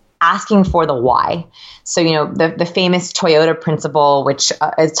 is asking for the why. So, the famous Toyota principle, which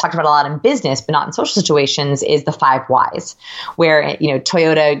is talked about a lot in business, but not in social situations, is the 5 whys, where,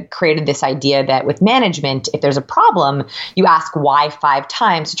 Toyota created this idea that with management, if there's a problem, you ask why 5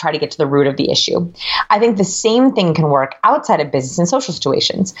 times to try to get to the root of the issue. I think the same thing can work outside of business and social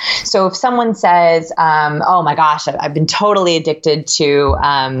situations. So if someone says, oh my gosh, I've been totally addicted to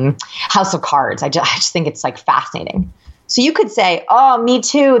House of Cards. I just think it's like fascinating. So you could say, oh, me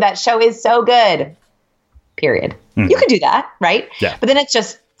too. That show is so good. Period. Mm-hmm. You could do that, right? Yeah. But then it's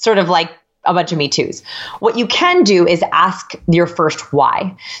just sort of like a bunch of me too's. What you can do is ask your first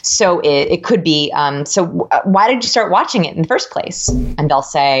why. So it could be, why did you start watching it in the first place? And they'll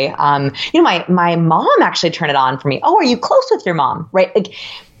say, my mom actually turned it on for me. Oh, are you close with your mom? Right? Like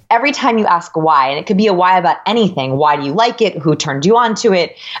every time you ask why, and it could be a why about anything. Why do you like it? Who turned you on to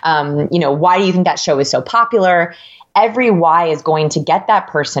it? Why do you think that show is so popular? Every why is going to get that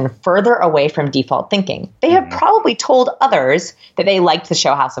person further away from default thinking. They have probably told others that they liked the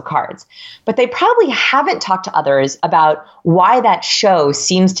show House of Cards, but they probably haven't talked to others about why that show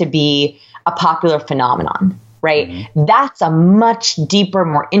seems to be a popular phenomenon, right? Mm-hmm. That's a much deeper,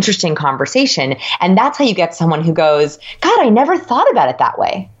 more interesting conversation. And that's how you get someone who goes, God, I never thought about it that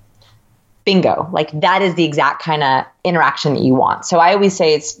way. Bingo. Like that is the exact kind of interaction that you want. So I always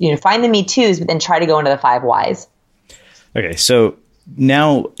say it's, find the me too's, but then try to go into the 5 whys. Okay, so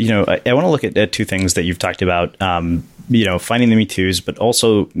now, I want to look at 2 things that you've talked about, finding the Me Too's, but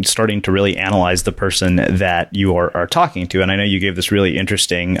also starting to really analyze the person that you are talking to. And I know you gave this really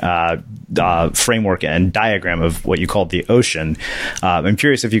interesting framework and diagram of what you called the ocean. I'm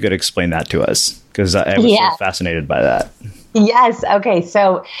curious if you could explain that to us, because I was so fascinated by that. Yes. Okay.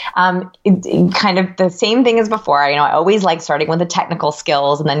 So, kind of the same thing as before. I always like starting with the technical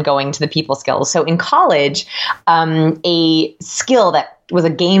skills and then going to the people skills. So in college, a skill that was a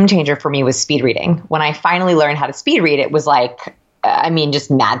game changer for me was speed reading. When I finally learned how to speed read, it was like,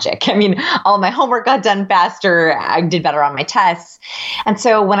 just magic. All my homework got done faster. I did better on my tests. And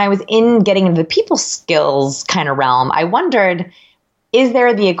so when I was getting into the people skills kind of realm, I wondered, is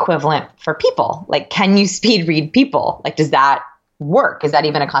there the equivalent for people? Like, can you speed read people? Like, does that work? Is that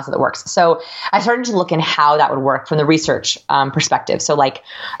even a concept that works? So I started to look in how that would work from the research perspective. So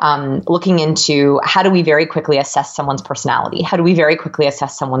looking into how do we very quickly assess someone's personality? How do we very quickly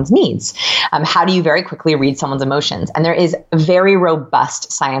assess someone's needs? How do you very quickly read someone's emotions? And there is very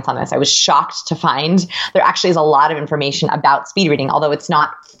robust science on this. I was shocked to find there actually is a lot of information about speed reading, although it's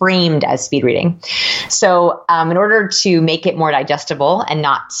not framed as speed reading. So in order to make it more digestible and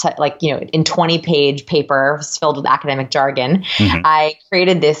not in 20-page paper filled with academic jargon, I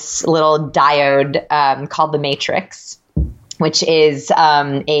created this little diode called the Matrix, which is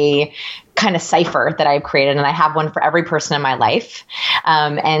a kind of cipher that I've created, and I have one for every person in my life.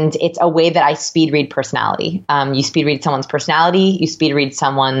 And it's a way that I speed read personality. You speed read someone's personality, you speed read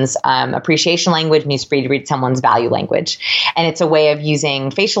someone's appreciation language, and you speed read someone's value language. And it's a way of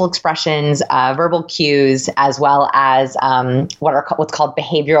using facial expressions, verbal cues, as well as what's called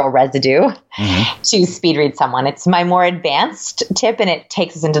behavioral residue to speed read someone. It's my more advanced tip, and it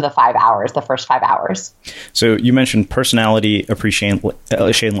takes us into the first 5 hours. So you mentioned personality, appreciation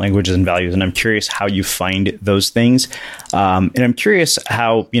languages, and values. And I'm curious how you find those things. And I'm curious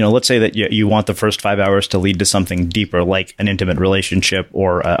how, let's say that you want the first 5 hours to lead to something deeper, like an intimate relationship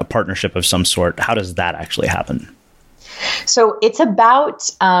or a partnership of some sort. How does that actually happen? So it's about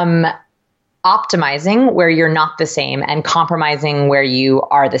optimizing where you're not the same and compromising where you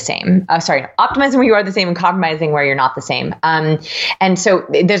are the same. Optimizing where you are the same and compromising where you're not the same. And so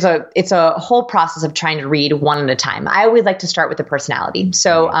it's a whole process of trying to read one at a time. I always like to start with the personality.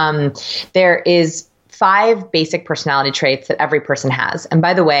 So there is 5 basic personality traits that every person has. And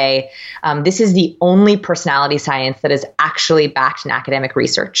by the way, this is the only personality science that is actually backed in academic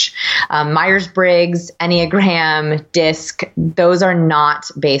research. Myers-Briggs, Enneagram, DISC, those are not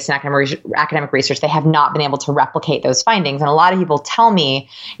based in academic research. They have not been able to replicate those findings. And a lot of people tell me,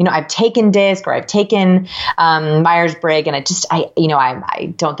 I've taken DISC or I've taken Myers-Briggs, and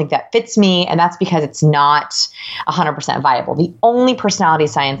I don't think that fits me. And that's because it's not 100% viable. The only personality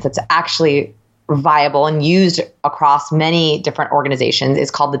science that's actually viable and used across many different organizations is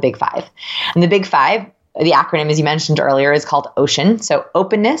called the Big Five. And the Big Five, the acronym, as you mentioned earlier, is called OCEAN. So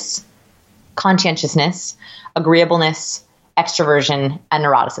openness, conscientiousness, agreeableness, extroversion, and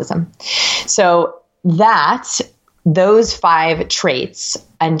neuroticism. So those 5 traits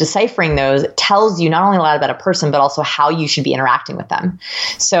and deciphering those tells you not only a lot about a person, but also how you should be interacting with them.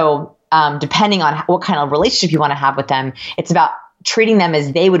 So depending on what kind of relationship you want to have with them, it's about treating them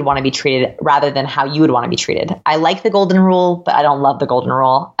as they would want to be treated rather than how you would want to be treated. I like the golden rule, but I don't love the golden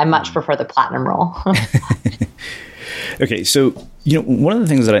rule. I much prefer the platinum rule. Okay, so one of the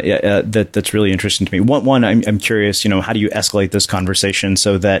things that that's really interesting to me. One, I'm curious. How do you escalate this conversation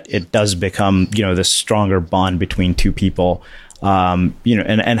so that it does become this stronger bond between two people?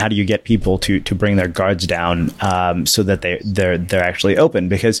 And how do you get people to bring their guards down so that they're actually open?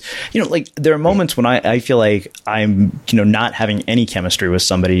 Because there are moments when I feel like I'm not having any chemistry with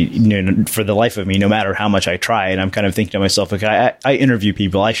somebody for the life of me, no matter how much I try, and I'm kind of thinking to myself, okay, I interview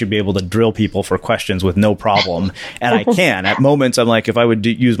people, I should be able to drill people for questions with no problem, and I can. At moments, I'm like, if I would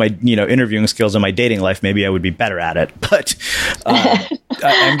use my interviewing skills in my dating life, maybe I would be better at it. But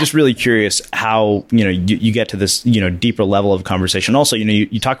I'm just really curious how you get to this deeper level of conversation. Also,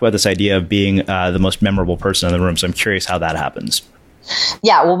 you talk about this idea of being the most memorable person in the room. So I'm curious how that happens.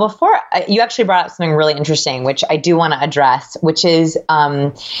 Yeah, well, before you actually brought up something really interesting, which I do want to address, which is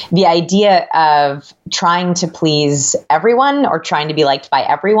the idea of trying to please everyone or trying to be liked by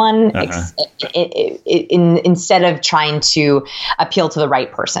everyone instead of trying to appeal to the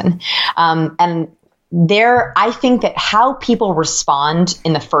right person. And I think that how people respond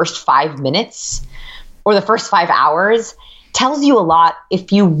in the first 5 minutes or the first 5 hours tells you a lot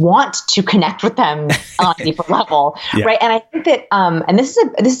if you want to connect with them on a deeper level, right? And I think that, and this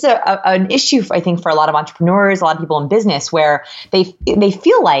is an issue, I think, for a lot of entrepreneurs, a lot of people in business, where they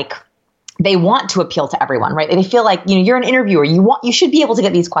feel like they want to appeal to everyone, right? They feel like you're an interviewer, you should be able to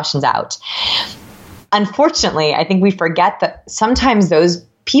get these questions out. Unfortunately, I think we forget that sometimes those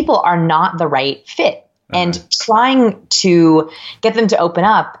people are not the right fit And trying to get them to open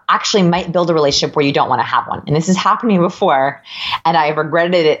up actually might build a relationship where you don't want to have one. And this has happened to me before, and I've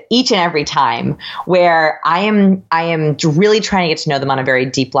regretted it each and every time, where I am really trying to get to know them on a very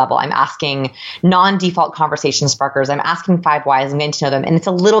deep level. I'm asking non-default conversation sparkers. I'm asking 5 whys. I'm getting to know them. And it's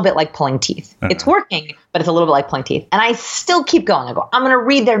a little bit like pulling teeth. It's working, but it's a little bit like pulling teeth. And I still keep going. I go, I'm going to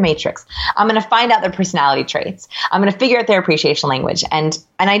read their matrix. I'm going to find out their personality traits. I'm going to figure out their appreciation language. And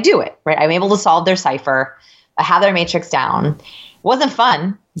I do it, right? I'm able to solve their cipher. I have their matrix down. It wasn't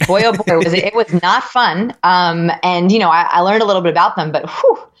fun. Boy, oh boy, it was not fun. And, I learned a little bit about them, but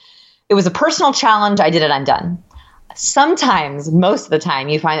it was a personal challenge. I did it. I'm done. Sometimes, most of the time,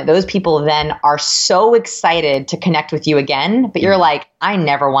 you find that those people then are so excited to connect with you again, but you're like, I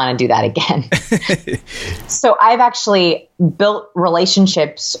never want to do that again. So I've actually built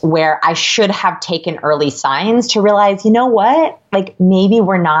relationships where I should have taken early signs to realize, you know what? Like, maybe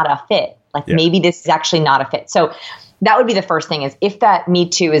we're not a fit. Maybe this is actually not a fit. So that would be the first thing, is if that Me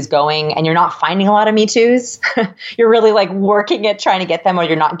Too is going and you're not finding a lot of Me Toos, you're really like working at trying to get them, or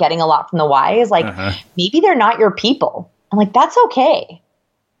you're not getting a lot from the whys, maybe they're not your people. I'm like, that's okay.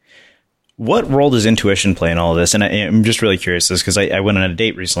 What role does intuition play in all of this? And I'm just really curious because I went on a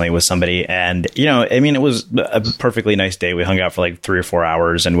date recently with somebody, and, it was a perfectly nice day. We hung out for like 3 or 4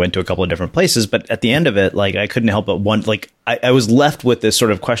 hours and went to a couple of different places. But at the end of it, I couldn't help but I was left with this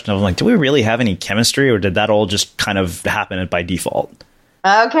sort of question of do we really have any chemistry, or did that all just kind of happen by default?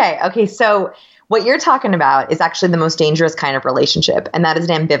 Okay. So what you're talking about is actually the most dangerous kind of relationship, and that is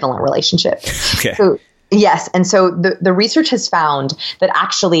an ambivalent relationship. Okay. So, yes. And so the research has found that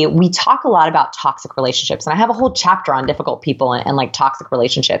actually we talk a lot about toxic relationships. And I have a whole chapter on difficult people and like toxic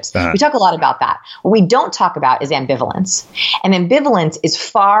relationships. We talk a lot about that. What we don't talk about is ambivalence. And ambivalence is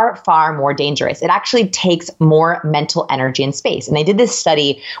far, far more dangerous. It actually takes more mental energy and space. And they did this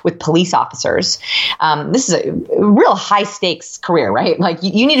study with police officers. This is a real high stakes career, right? Like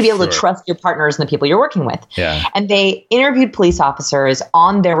you need to be able to trust your partners and the people you're working with. Yeah. And they interviewed police officers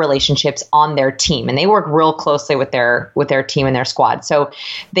on their relationships on their team. And they work real closely with their team and their squad. So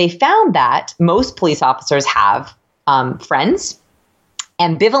they found that most police officers have friends,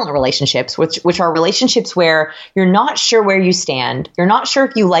 ambivalent relationships, which are relationships where you're not sure where you stand. You're not sure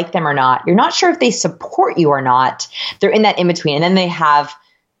if you like them or not. You're not sure if they support you or not. They're in that in between. And then they have,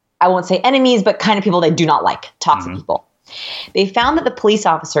 I won't say enemies, but kind of people they do not like, toxic people. They found that the police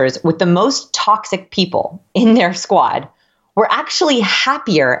officers with the most toxic people in their squad were actually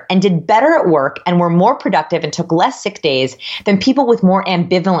happier and did better at work and were more productive and took less sick days than people with more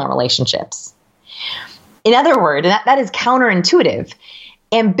ambivalent relationships. In other words, and that is counterintuitive,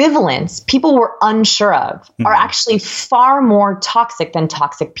 ambivalence, people we're unsure of, are actually far more toxic than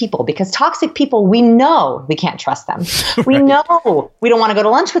toxic people, because toxic people, we know we can't trust them. We know we don't want to go to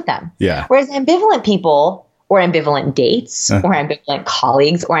lunch with them. Yeah. Whereas ambivalent people, or ambivalent dates, or ambivalent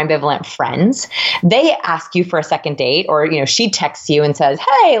colleagues, or ambivalent friends, they ask you for a second date, or, she texts you and says,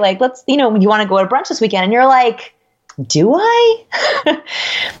 hey, let's, you want to go to brunch this weekend. And you're like, do I?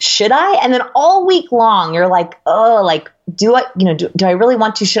 Should I? And then all week long, you're like, oh, do I, do I really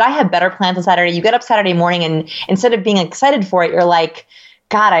want to? Should I have better plans on Saturday? You get up Saturday morning, and instead of being excited for it, you're like,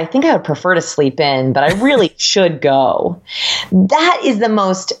 God, I think I would prefer to sleep in, but I really should go. That is the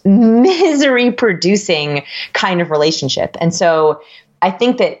most misery-producing kind of relationship. And so I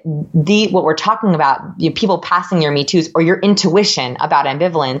think that what we're talking about, people passing your Me Toos or your intuition about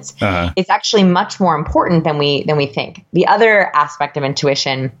ambivalence, is actually much more important than we think. The other aspect of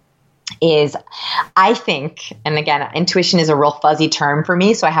intuition is, I think, and again, intuition is a real fuzzy term for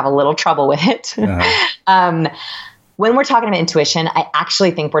me, so I have a little trouble with it. When we're talking about intuition, I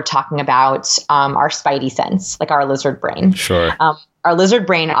actually think we're talking about our spidey sense, like our lizard brain. Sure. Our lizard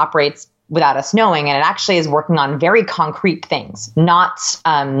brain operates without us knowing, and it actually is working on very concrete things, not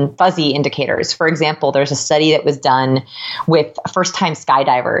fuzzy indicators. For example, there's a study that was done with first-time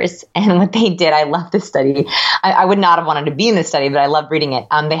skydivers, and what they did, I love this study. I would not have wanted to be in this study, but I loved reading it.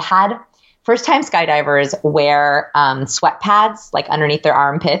 They had first-time skydivers wear sweat pads underneath their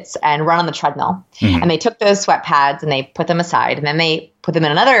armpits and run on the treadmill. And they took those sweat pads and they put them aside, and then they put them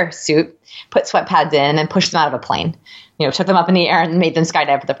in another suit, put sweat pads in, and then pushed them out of a plane. Took them up in the air and made them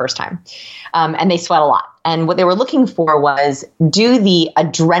skydive for the first time. And they sweat a lot. And what they were looking for was, do the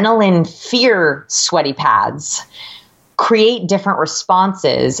adrenaline fear sweaty pads create different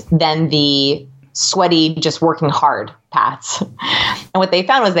responses than the sweaty, just working hard pads? And what they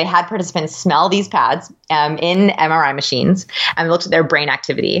found was they had participants smell these pads in MRI machines, and they looked at their brain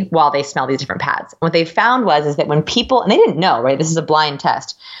activity while they smelled these different pads. And what they found is that when people, and they didn't know, right? This is a blind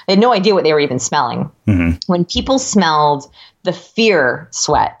test. They had no idea what they were even smelling. When people smelled the fear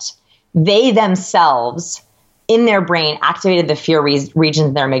sweat, they themselves in their brain activated the fear regions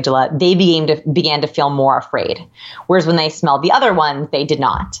in their amygdala. They began to feel more afraid. Whereas when they smelled the other ones, they did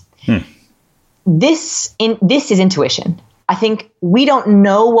not. This is intuition. I think we don't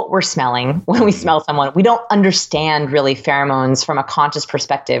know what we're smelling when we smell someone. We don't understand really pheromones from a conscious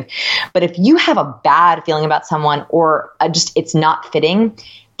perspective. But if you have a bad feeling about someone or just it's not fitting,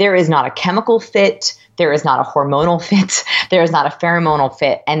 there is not a chemical fit. There is not a hormonal fit. There is not a pheromonal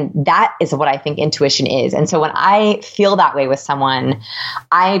fit. And that is what I think intuition is. And so when I feel that way with someone,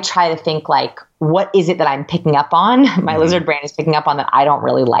 I try to think like, what is it that I'm picking up on? My lizard brain is picking up on that I don't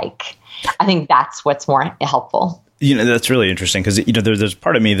really like. I think that's what's more helpful. That's really interesting because, there's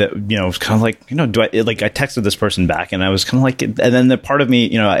part of me that, was kind of like, I texted this person back and I was kind of like, and then the part of me,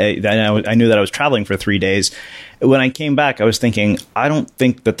 I knew that I was traveling for 3 days. When I came back, I was thinking, I don't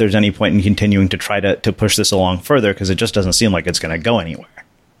think that there's any point in continuing to try to push this along further because it just doesn't seem like it's going to go anywhere.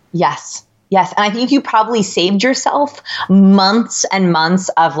 Yes. Yes. And I think you probably saved yourself months and months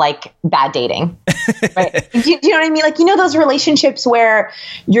of like bad dating. Right? Do you know what I mean? Like, those relationships where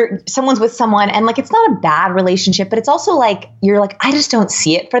someone's with someone and like, it's not a bad relationship, but it's also like, you're like, I just don't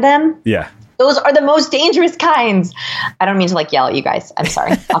see it for them. Yeah. Those are the most dangerous kinds. I don't mean to like yell at you guys. I'm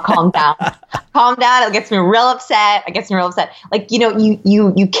sorry. I'll calm down. Calm down. It gets me real upset. Like,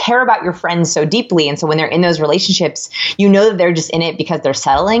 you care about your friends so deeply. And so when they're in those relationships, you know that they're just in it because they're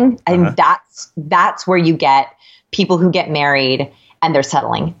settling. And that's where you get people who get married and they're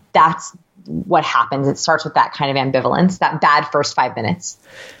settling. That's what happens. It starts with that kind of ambivalence, that bad first 5 minutes.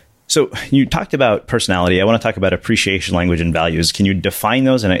 So you talked about personality. I want to talk about appreciation language and values. Can you define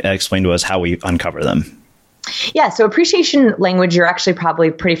those and explain to us how we uncover them? Yeah. So appreciation language, you're actually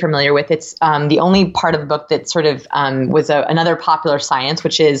probably pretty familiar with. It's the only part of the book that sort of was another popular science,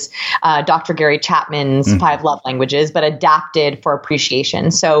 which is Dr. Gary Chapman's 5 love languages, but adapted for appreciation.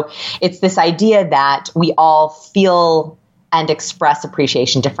 So it's this idea that we all feel and express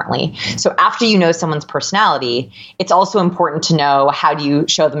appreciation differently. So after you know someone's personality, it's also important to know how do you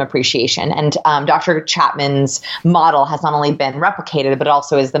show them appreciation. And Dr. Chapman's model has not only been replicated, but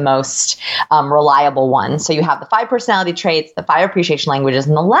also is the most reliable one. So you have the 5 personality traits, the 5 appreciation languages,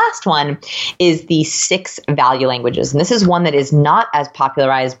 and the last one is the 6 value languages. And this is one that is not as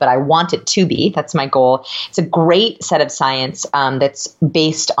popularized, but I want it to be. That's my goal. It's a great set of science that's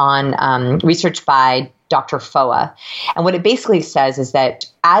based on research by Dr. Foa. And what it basically says is that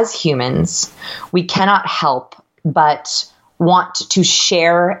as humans, we cannot help but want to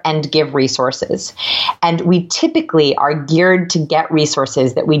share and give resources. And we typically are geared to get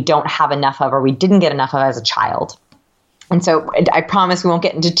resources that we don't have enough of or we didn't get enough of as a child. And so I promise we won't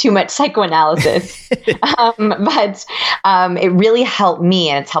get into too much psychoanalysis, but it really helped me,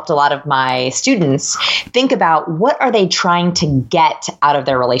 and it's helped a lot of my students think about what are they trying to get out of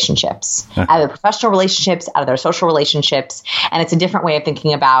their relationships, out of their professional relationships, out of their social relationships. And it's a different way of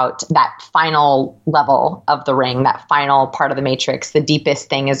thinking about that final level of the ring, that final part of the matrix. The deepest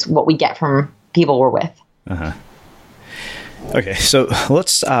thing is what we get from people we're with. Okay, so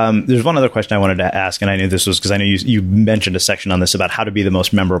let's, there's one other question I wanted to ask, and I knew this was because I know you mentioned a section on this about how to be the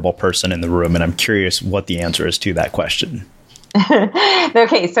most memorable person in the room, and I'm curious what the answer is to that question.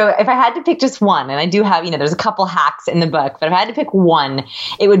 Okay, so if I had to pick just one, and I do have, there's a couple hacks in the book, but if I had to pick one,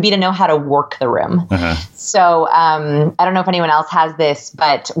 it would be to know how to work the room. So I don't know if anyone else has this,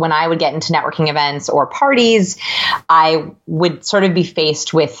 but when I would get into networking events or parties, I would sort of be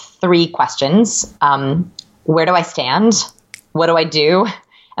faced with 3 questions. Where do I stand? What do I do?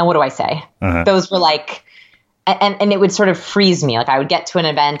 And what do I say? Those were like, and it would sort of freeze me. Like I would get to an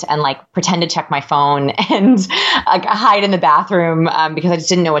event and like pretend to check my phone and like hide in the bathroom because I just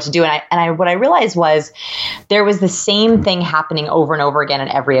didn't know what to do. And what I realized was there was the same thing happening over and over again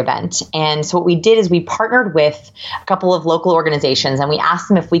at every event. And so what we did is we partnered with a couple of local organizations and we asked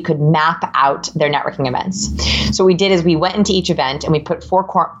them if we could map out their networking events. So what we did is we went into each event and we put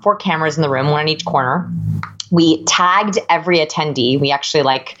 4 cameras in the room, 1 in each corner. We tagged every attendee. We actually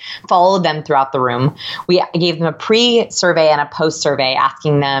followed them throughout the room. We gave them a pre-survey and a post-survey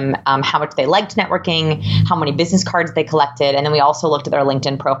asking them how much they liked networking, how many business cards they collected, and then we also looked at their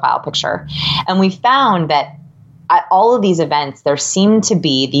LinkedIn profile picture. And we found that at all of these events, there seemed to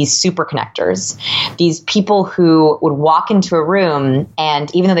be these super connectors, these people who would walk into a room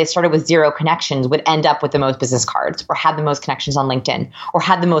and even though they started with 0 connections, would end up with the most business cards or had the most connections on LinkedIn or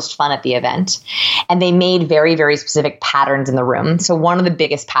had the most fun at the event. And they made very, very specific patterns in the room. So one of the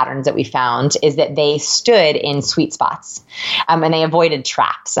biggest patterns that we found is that they stood in sweet spots and they avoided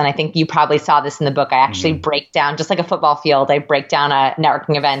traps. And I think you probably saw this in the book. I actually break down, just like a football field, I break down a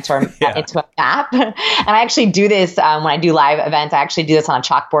networking event or into a map. And I actually do this this when I do live events. I actually do this on a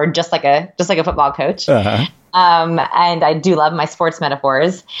chalkboard, just like a football coach. And I do love my sports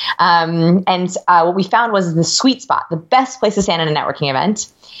metaphors. And what we found was the sweet spot. The best place to stand in a networking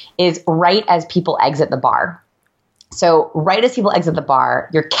event is right as people exit the bar. So right as people exit the bar,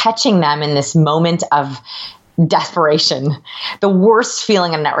 you're catching them in this moment of desperation. The worst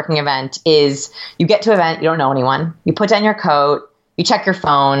feeling at a networking event is you get to an event, you don't know anyone. You put down your coat, you check your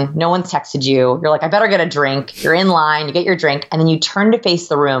phone, no one's texted you. You're like, I better get a drink. You're in line, you get your drink, and then you turn to face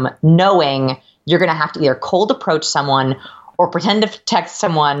the room knowing you're going to have to either cold approach someone or pretend to text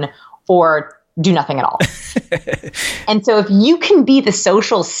someone or do nothing at all. And so if you can be the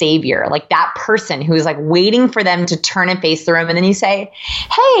social savior, like that person who is like waiting for them to turn and face the room, and then you say,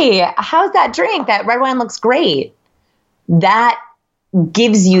 hey, how's that drink? That red wine looks great. That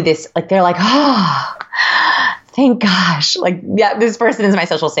gives you this, like, they're like, oh, thank gosh. Like, yeah, this person is my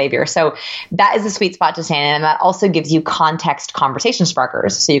social savior. So that is the sweet spot to stand in. And that also gives you context conversation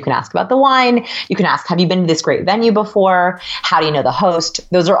sparkers. So you can ask about the wine. You can ask, have you been to this great venue before? How do you know the host?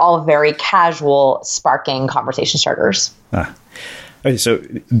 Those are all very casual, sparking conversation starters. Okay, so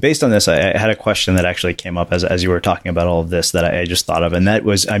based on this, I had a question that actually came up as you were talking about all of this that I just thought of. And that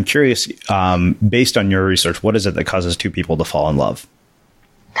was, I'm curious, based on your research, what is it that causes two people to fall in love?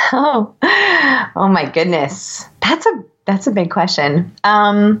 Oh my goodness. That's a big question.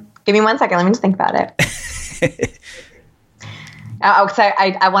 Give me 1 second. Let me just think about it.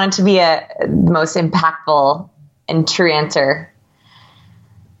 I want it to be the most impactful and true answer.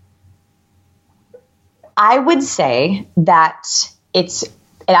 I would say that it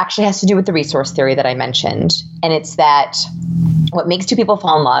actually has to do with the resource theory that I mentioned. And it's that what makes two people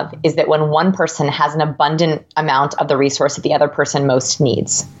fall in love is that when one person has an abundant amount of the resource that the other person most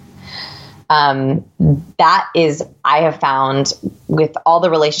needs. That is, I have found with all the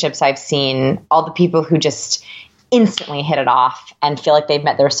relationships I've seen, all the people who just instantly hit it off and feel like they've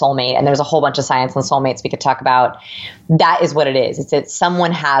met their soulmate. And there's a whole bunch of science on soulmates we could talk about. That is what it is. It's that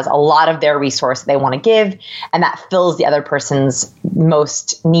someone has a lot of their resource that they want to give, and that fills the other person's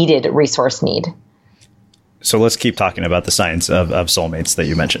most needed resource need. So let's keep talking about the science of soulmates that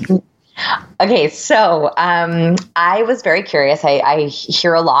you mentioned. Okay, so I was very curious. I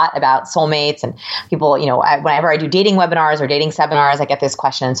hear a lot about soulmates, and people, whenever I do dating webinars or dating seminars, I get this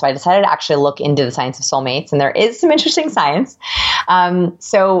question. So I decided to actually look into the science of soulmates, and there is some interesting science.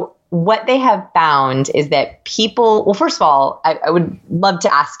 So what they have found is that people, well, first of all, I would love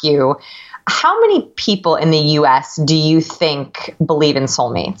to ask you, how many people in the US do you think believe in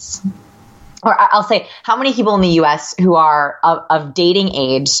soulmates? Or I'll say, how many people in the U.S. who are of dating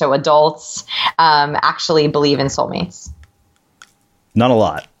age, so adults, actually believe in soulmates? Not a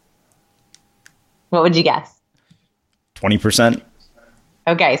lot. What would you guess? 20%.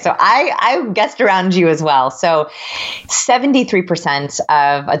 Okay, so I guessed around you as well. So 73%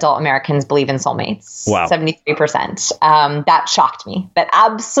 of adult Americans believe in soulmates. Wow. 73%. That shocked me. That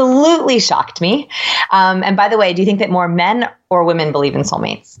absolutely shocked me. And by the way, do you think that more men or women believe in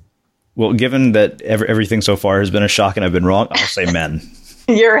soulmates? Well, given that everything so far has been a shock and I've been wrong, I'll say men.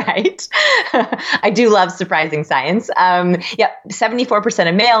 You're right. I do love surprising science. 74%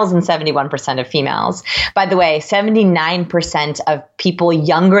 of males and 71% of females. By the way, 79% of people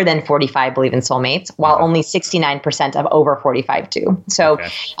younger than 45 believe in soulmates, while only 69% of over 45 do. So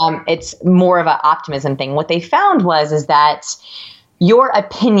it's more of an optimism thing. What they found is that your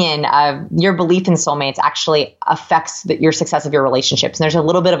opinion of your belief in soulmates actually affects your success of your relationships. And there's a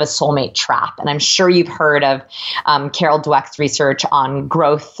little bit of a soulmate trap. And I'm sure you've heard of Carol Dweck's research on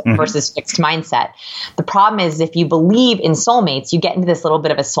growth versus fixed mindset. The problem is if you believe in soulmates, you get into this little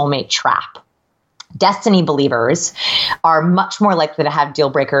bit of a soulmate trap. Destiny believers are much more likely to have deal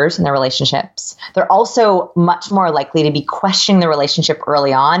breakers in their relationships. They're also much more likely to be questioning the relationship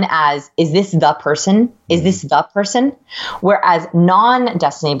early on as, is this the person? Is this the person? Whereas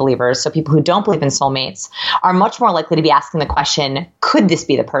non-destiny believers, so people who don't believe in soulmates, are much more likely to be asking the question, could this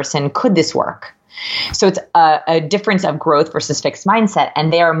be the person? Could this work? So it's a difference of growth versus fixed mindset,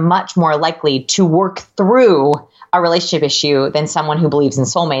 and they are much more likely to work through a relationship issue than someone who believes in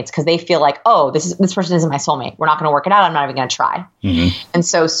soulmates because they feel like, oh, this person isn't my soulmate. We're not going to work it out. I'm not even going to try. And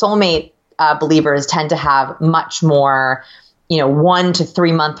so soulmate believers tend to have much more, 1 to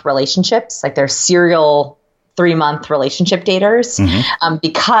 3 month relationships, like they're serial 3-month relationship daters,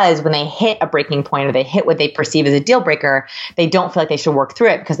 because when they hit a breaking point or they hit what they perceive as a deal breaker, they don't feel like they should work through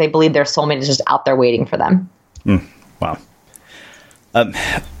it because they believe their soulmate is just out there waiting for them. Wow.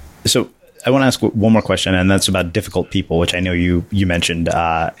 So I want to ask one more question, and that's about difficult people, which I know you mentioned,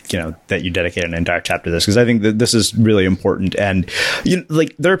 that you dedicated an entire chapter to this, because I think that this is really important. And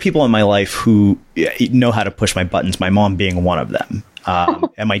there are people in my life who know how to push my buttons, my mom being one of them.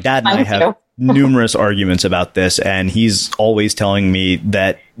 And my dad and I have numerous arguments about this, and he's always telling me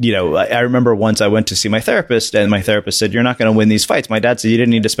that, I remember once I went to see my therapist, and my therapist said, "You're not going to win these fights." My dad said, "You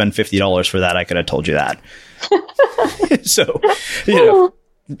didn't need to spend $50 for that. I could have told you that." So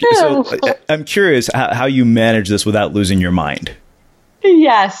I'm curious how you manage this without losing your mind.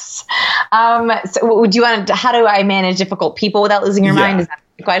 Yes. So would you want to, how do I manage difficult people without losing your mind? Is that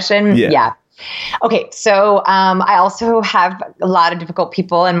the question? Yeah. Okay. So, I also have a lot of difficult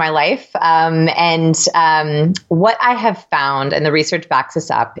people in my life. What I have found, and the research backs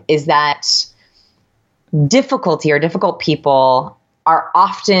this up, is that difficulty or difficult people are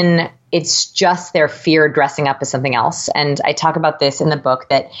often, it's just their fear dressing up as something else. And I talk about this in the book,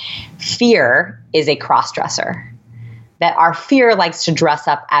 that fear is a cross-dresser, that our fear likes to dress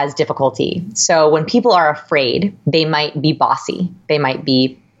up as difficulty. So when people are afraid, they might be bossy, they might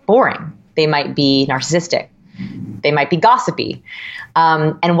be boring, they might be narcissistic, they might be gossipy.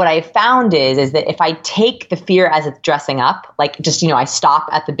 And what I found is that if I take the fear as it's dressing up, like just, I stop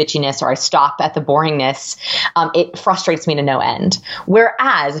at the bitchiness or I stop at the boringness, it frustrates me to no end.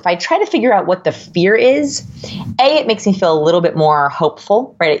 Whereas if I try to figure out what the fear is, A, it makes me feel a little bit more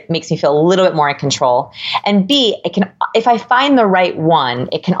hopeful, right? It makes me feel a little bit more in control. And B, if I find the right one,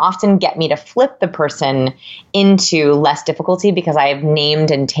 it can often get me to flip the person into less difficulty because I have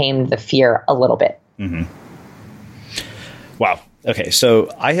named and tamed the fear a little bit. Mm-hmm. Wow. Okay, so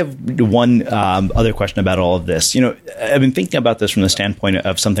I have one other question about all of this. I've been thinking about this from the standpoint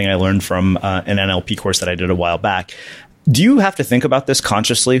of something I learned from an NLP course that I did a while back. Do you have to think about this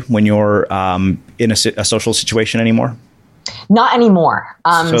consciously when you're in a social situation anymore? Not anymore.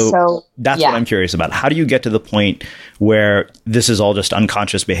 So that's what I'm curious about. How do you get to the point where this is all just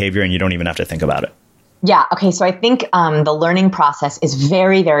unconscious behavior and you don't even have to think about it? Yeah. Okay. So I think the learning process is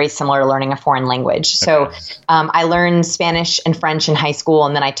very, very similar to learning a foreign language. So I learned Spanish and French in high school,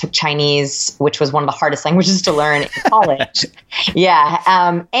 and then I took Chinese, which was one of the hardest languages to learn in college.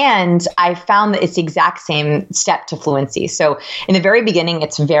 And I found that it's the exact same step to fluency. So in the very beginning,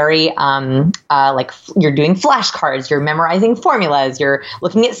 it's very like you're doing flashcards, you're memorizing formulas, you're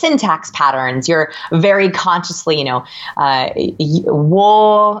looking at syntax patterns, you're very consciously,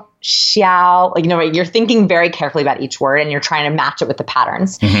 xiao, you're thinking very carefully about each word and you're trying to match it with the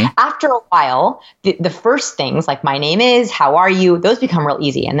patterns. Mm-hmm. After a while, the first things like my name is, how are you, those become real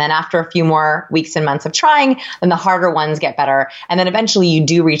easy. And then after a few more weeks and months of trying, then the harder ones get better. And then eventually you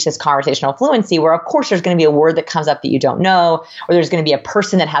do reach this conversational fluency where of course there's going to be a word that comes up that you don't know, or there's going to be a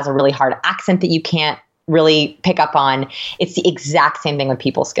person that has a really hard accent that you can't really pick up on. It's the exact same thing with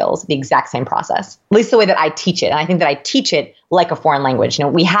people skills, the exact same process, at least the way that I teach it. And I think that I teach it like a foreign language.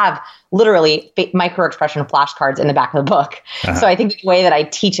 We have literally micro expression flashcards in the back of the book. Uh-huh. So I think the way that I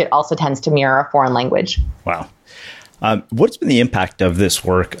teach it also tends to mirror a foreign language. Wow. What's been the impact of this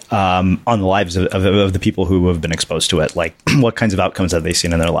work on the lives of the people who have been exposed to it? Like what kinds of outcomes have they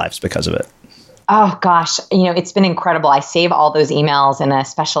seen in their lives because of it? Oh gosh, it's been incredible. I save all those emails in a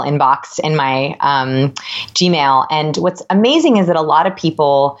special inbox in my Gmail. And what's amazing is that a lot of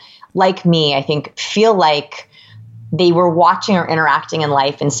people like me, I think, feel like they were watching or interacting in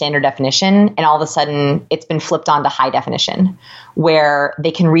life in standard definition, and all of a sudden it's been flipped on to high definition, where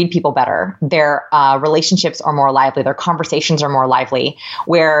they can read people better. Their relationships are more lively. Their conversations are more lively,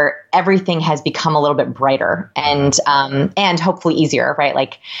 where everything has become a little bit brighter and hopefully easier, right?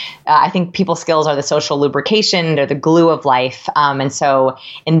 Like I think people skills are the social lubrication. They're the glue of life. And so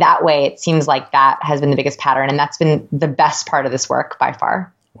in that way, it seems like that has been the biggest pattern. And that's been the best part of this work by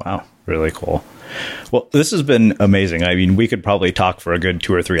far. Wow. Really cool. Well, this has been amazing. I mean, we could probably talk for a good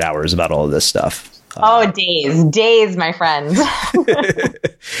 2 or 3 hours about all of this stuff. Days, my friend.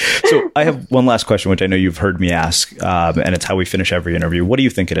 So I have one last question, which I know you've heard me ask, and it's how we finish every interview. What do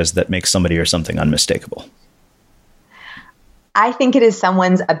you think it is that makes somebody or something unmistakable? I think it is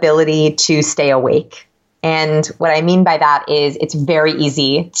someone's ability to stay awake. And what I mean by that is it's very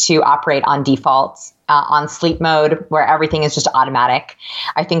easy to operate on default, on sleep mode, where everything is just automatic.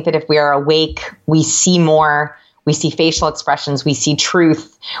 I think that if we are awake, we see more, we see facial expressions, we see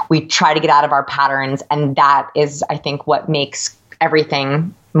truth, we try to get out of our patterns. And that is, I think, what makes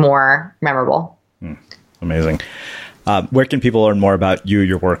everything more memorable. Amazing. Where can people learn more about you,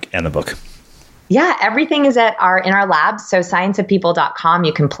 your work, and the book? Yeah, everything is in our lab. So scienceofpeople.com,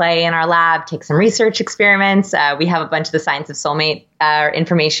 you can play in our lab, take some research experiments. We have a bunch of the Science of Soulmate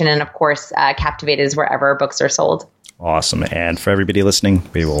information. And of course, Captivate is wherever books are sold. Awesome. And for everybody listening,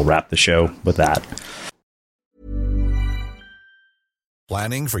 we will wrap the show with that.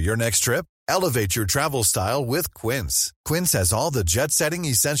 Planning for your next trip? Elevate your travel style with Quince. Quince has all the jet-setting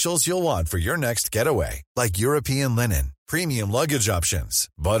essentials you'll want for your next getaway, like European linen, premium luggage options,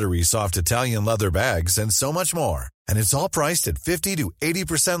 buttery soft Italian leather bags, and so much more. And it's all priced at 50 to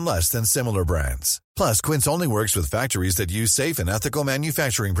 80% less than similar brands. Plus, Quince only works with factories that use safe and ethical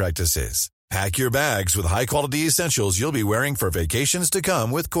manufacturing practices. Pack your bags with high-quality essentials you'll be wearing for vacations to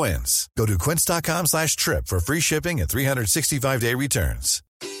come with Quince. Go to quince.com/trip for free shipping and 365-day returns.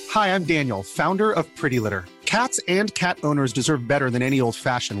 Hi, I'm Daniel, founder of Pretty Litter. Cats and cat owners deserve better than any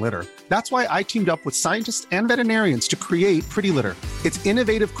old-fashioned litter. That's why I teamed up with scientists and veterinarians to create Pretty Litter. Its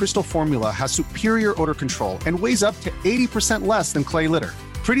innovative crystal formula has superior odor control and weighs up to 80% less than clay litter.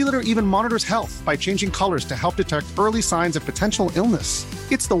 Pretty Litter even monitors health by changing colors to help detect early signs of potential illness.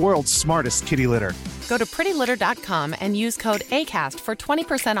 It's the world's smartest kitty litter. Go to prettylitter.com and use code ACAST for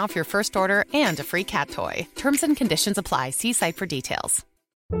 20% off your first order and a free cat toy. Terms and conditions apply. See site for details.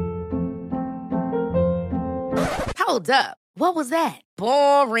 Hold up. What was that?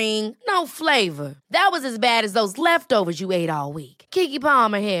 Boring. No flavor. That was as bad as those leftovers you ate all week. Keke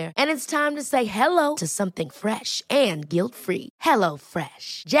Palmer here. And it's time to say hello to something fresh and guilt-free. Hello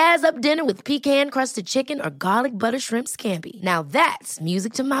Fresh. Jazz up dinner with pecan-crusted chicken or garlic butter shrimp scampi. Now that's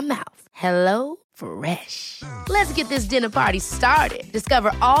music to my mouth. Hello Fresh. Let's get this dinner party started.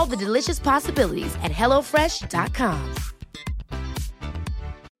 Discover all the delicious possibilities at hellofresh.com.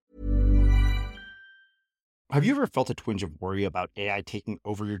 Have you ever felt a twinge of worry about AI taking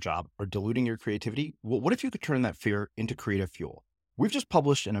over your job or diluting your creativity? Well, what if you could turn that fear into creative fuel? We've just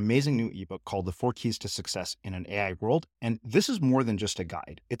published an amazing new ebook called The 4 Keys to Success in an AI World, and this is more than just a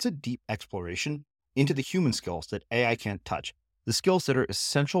guide. It's a deep exploration into the human skills that AI can't touch, the skills that are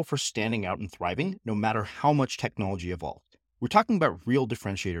essential for standing out and thriving, no matter how much technology evolves. We're talking about real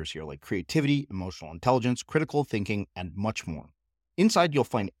differentiators here, like creativity, emotional intelligence, critical thinking, and much more. Inside, you'll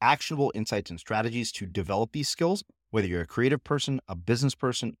find actionable insights and strategies to develop these skills, whether you're a creative person, a business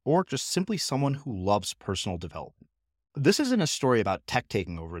person, or just simply someone who loves personal development. This isn't a story about tech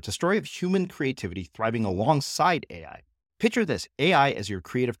taking over. It's a story of human creativity thriving alongside AI. Picture this, AI as your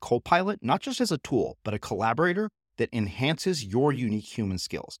creative co-pilot, not just as a tool, but a collaborator that enhances your unique human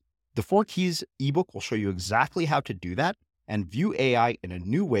skills. The 4 Keys ebook will show you exactly how to do that and view AI in a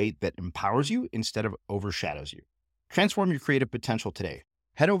new way that empowers you instead of overshadows you. Transform your creative potential today.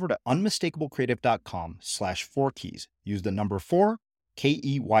 Head over to unmistakablecreative.com/4keys. Use the number 4,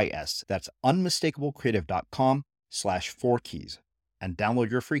 KEYS. That's unmistakablecreative.com/4keys and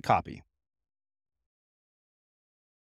download your free copy.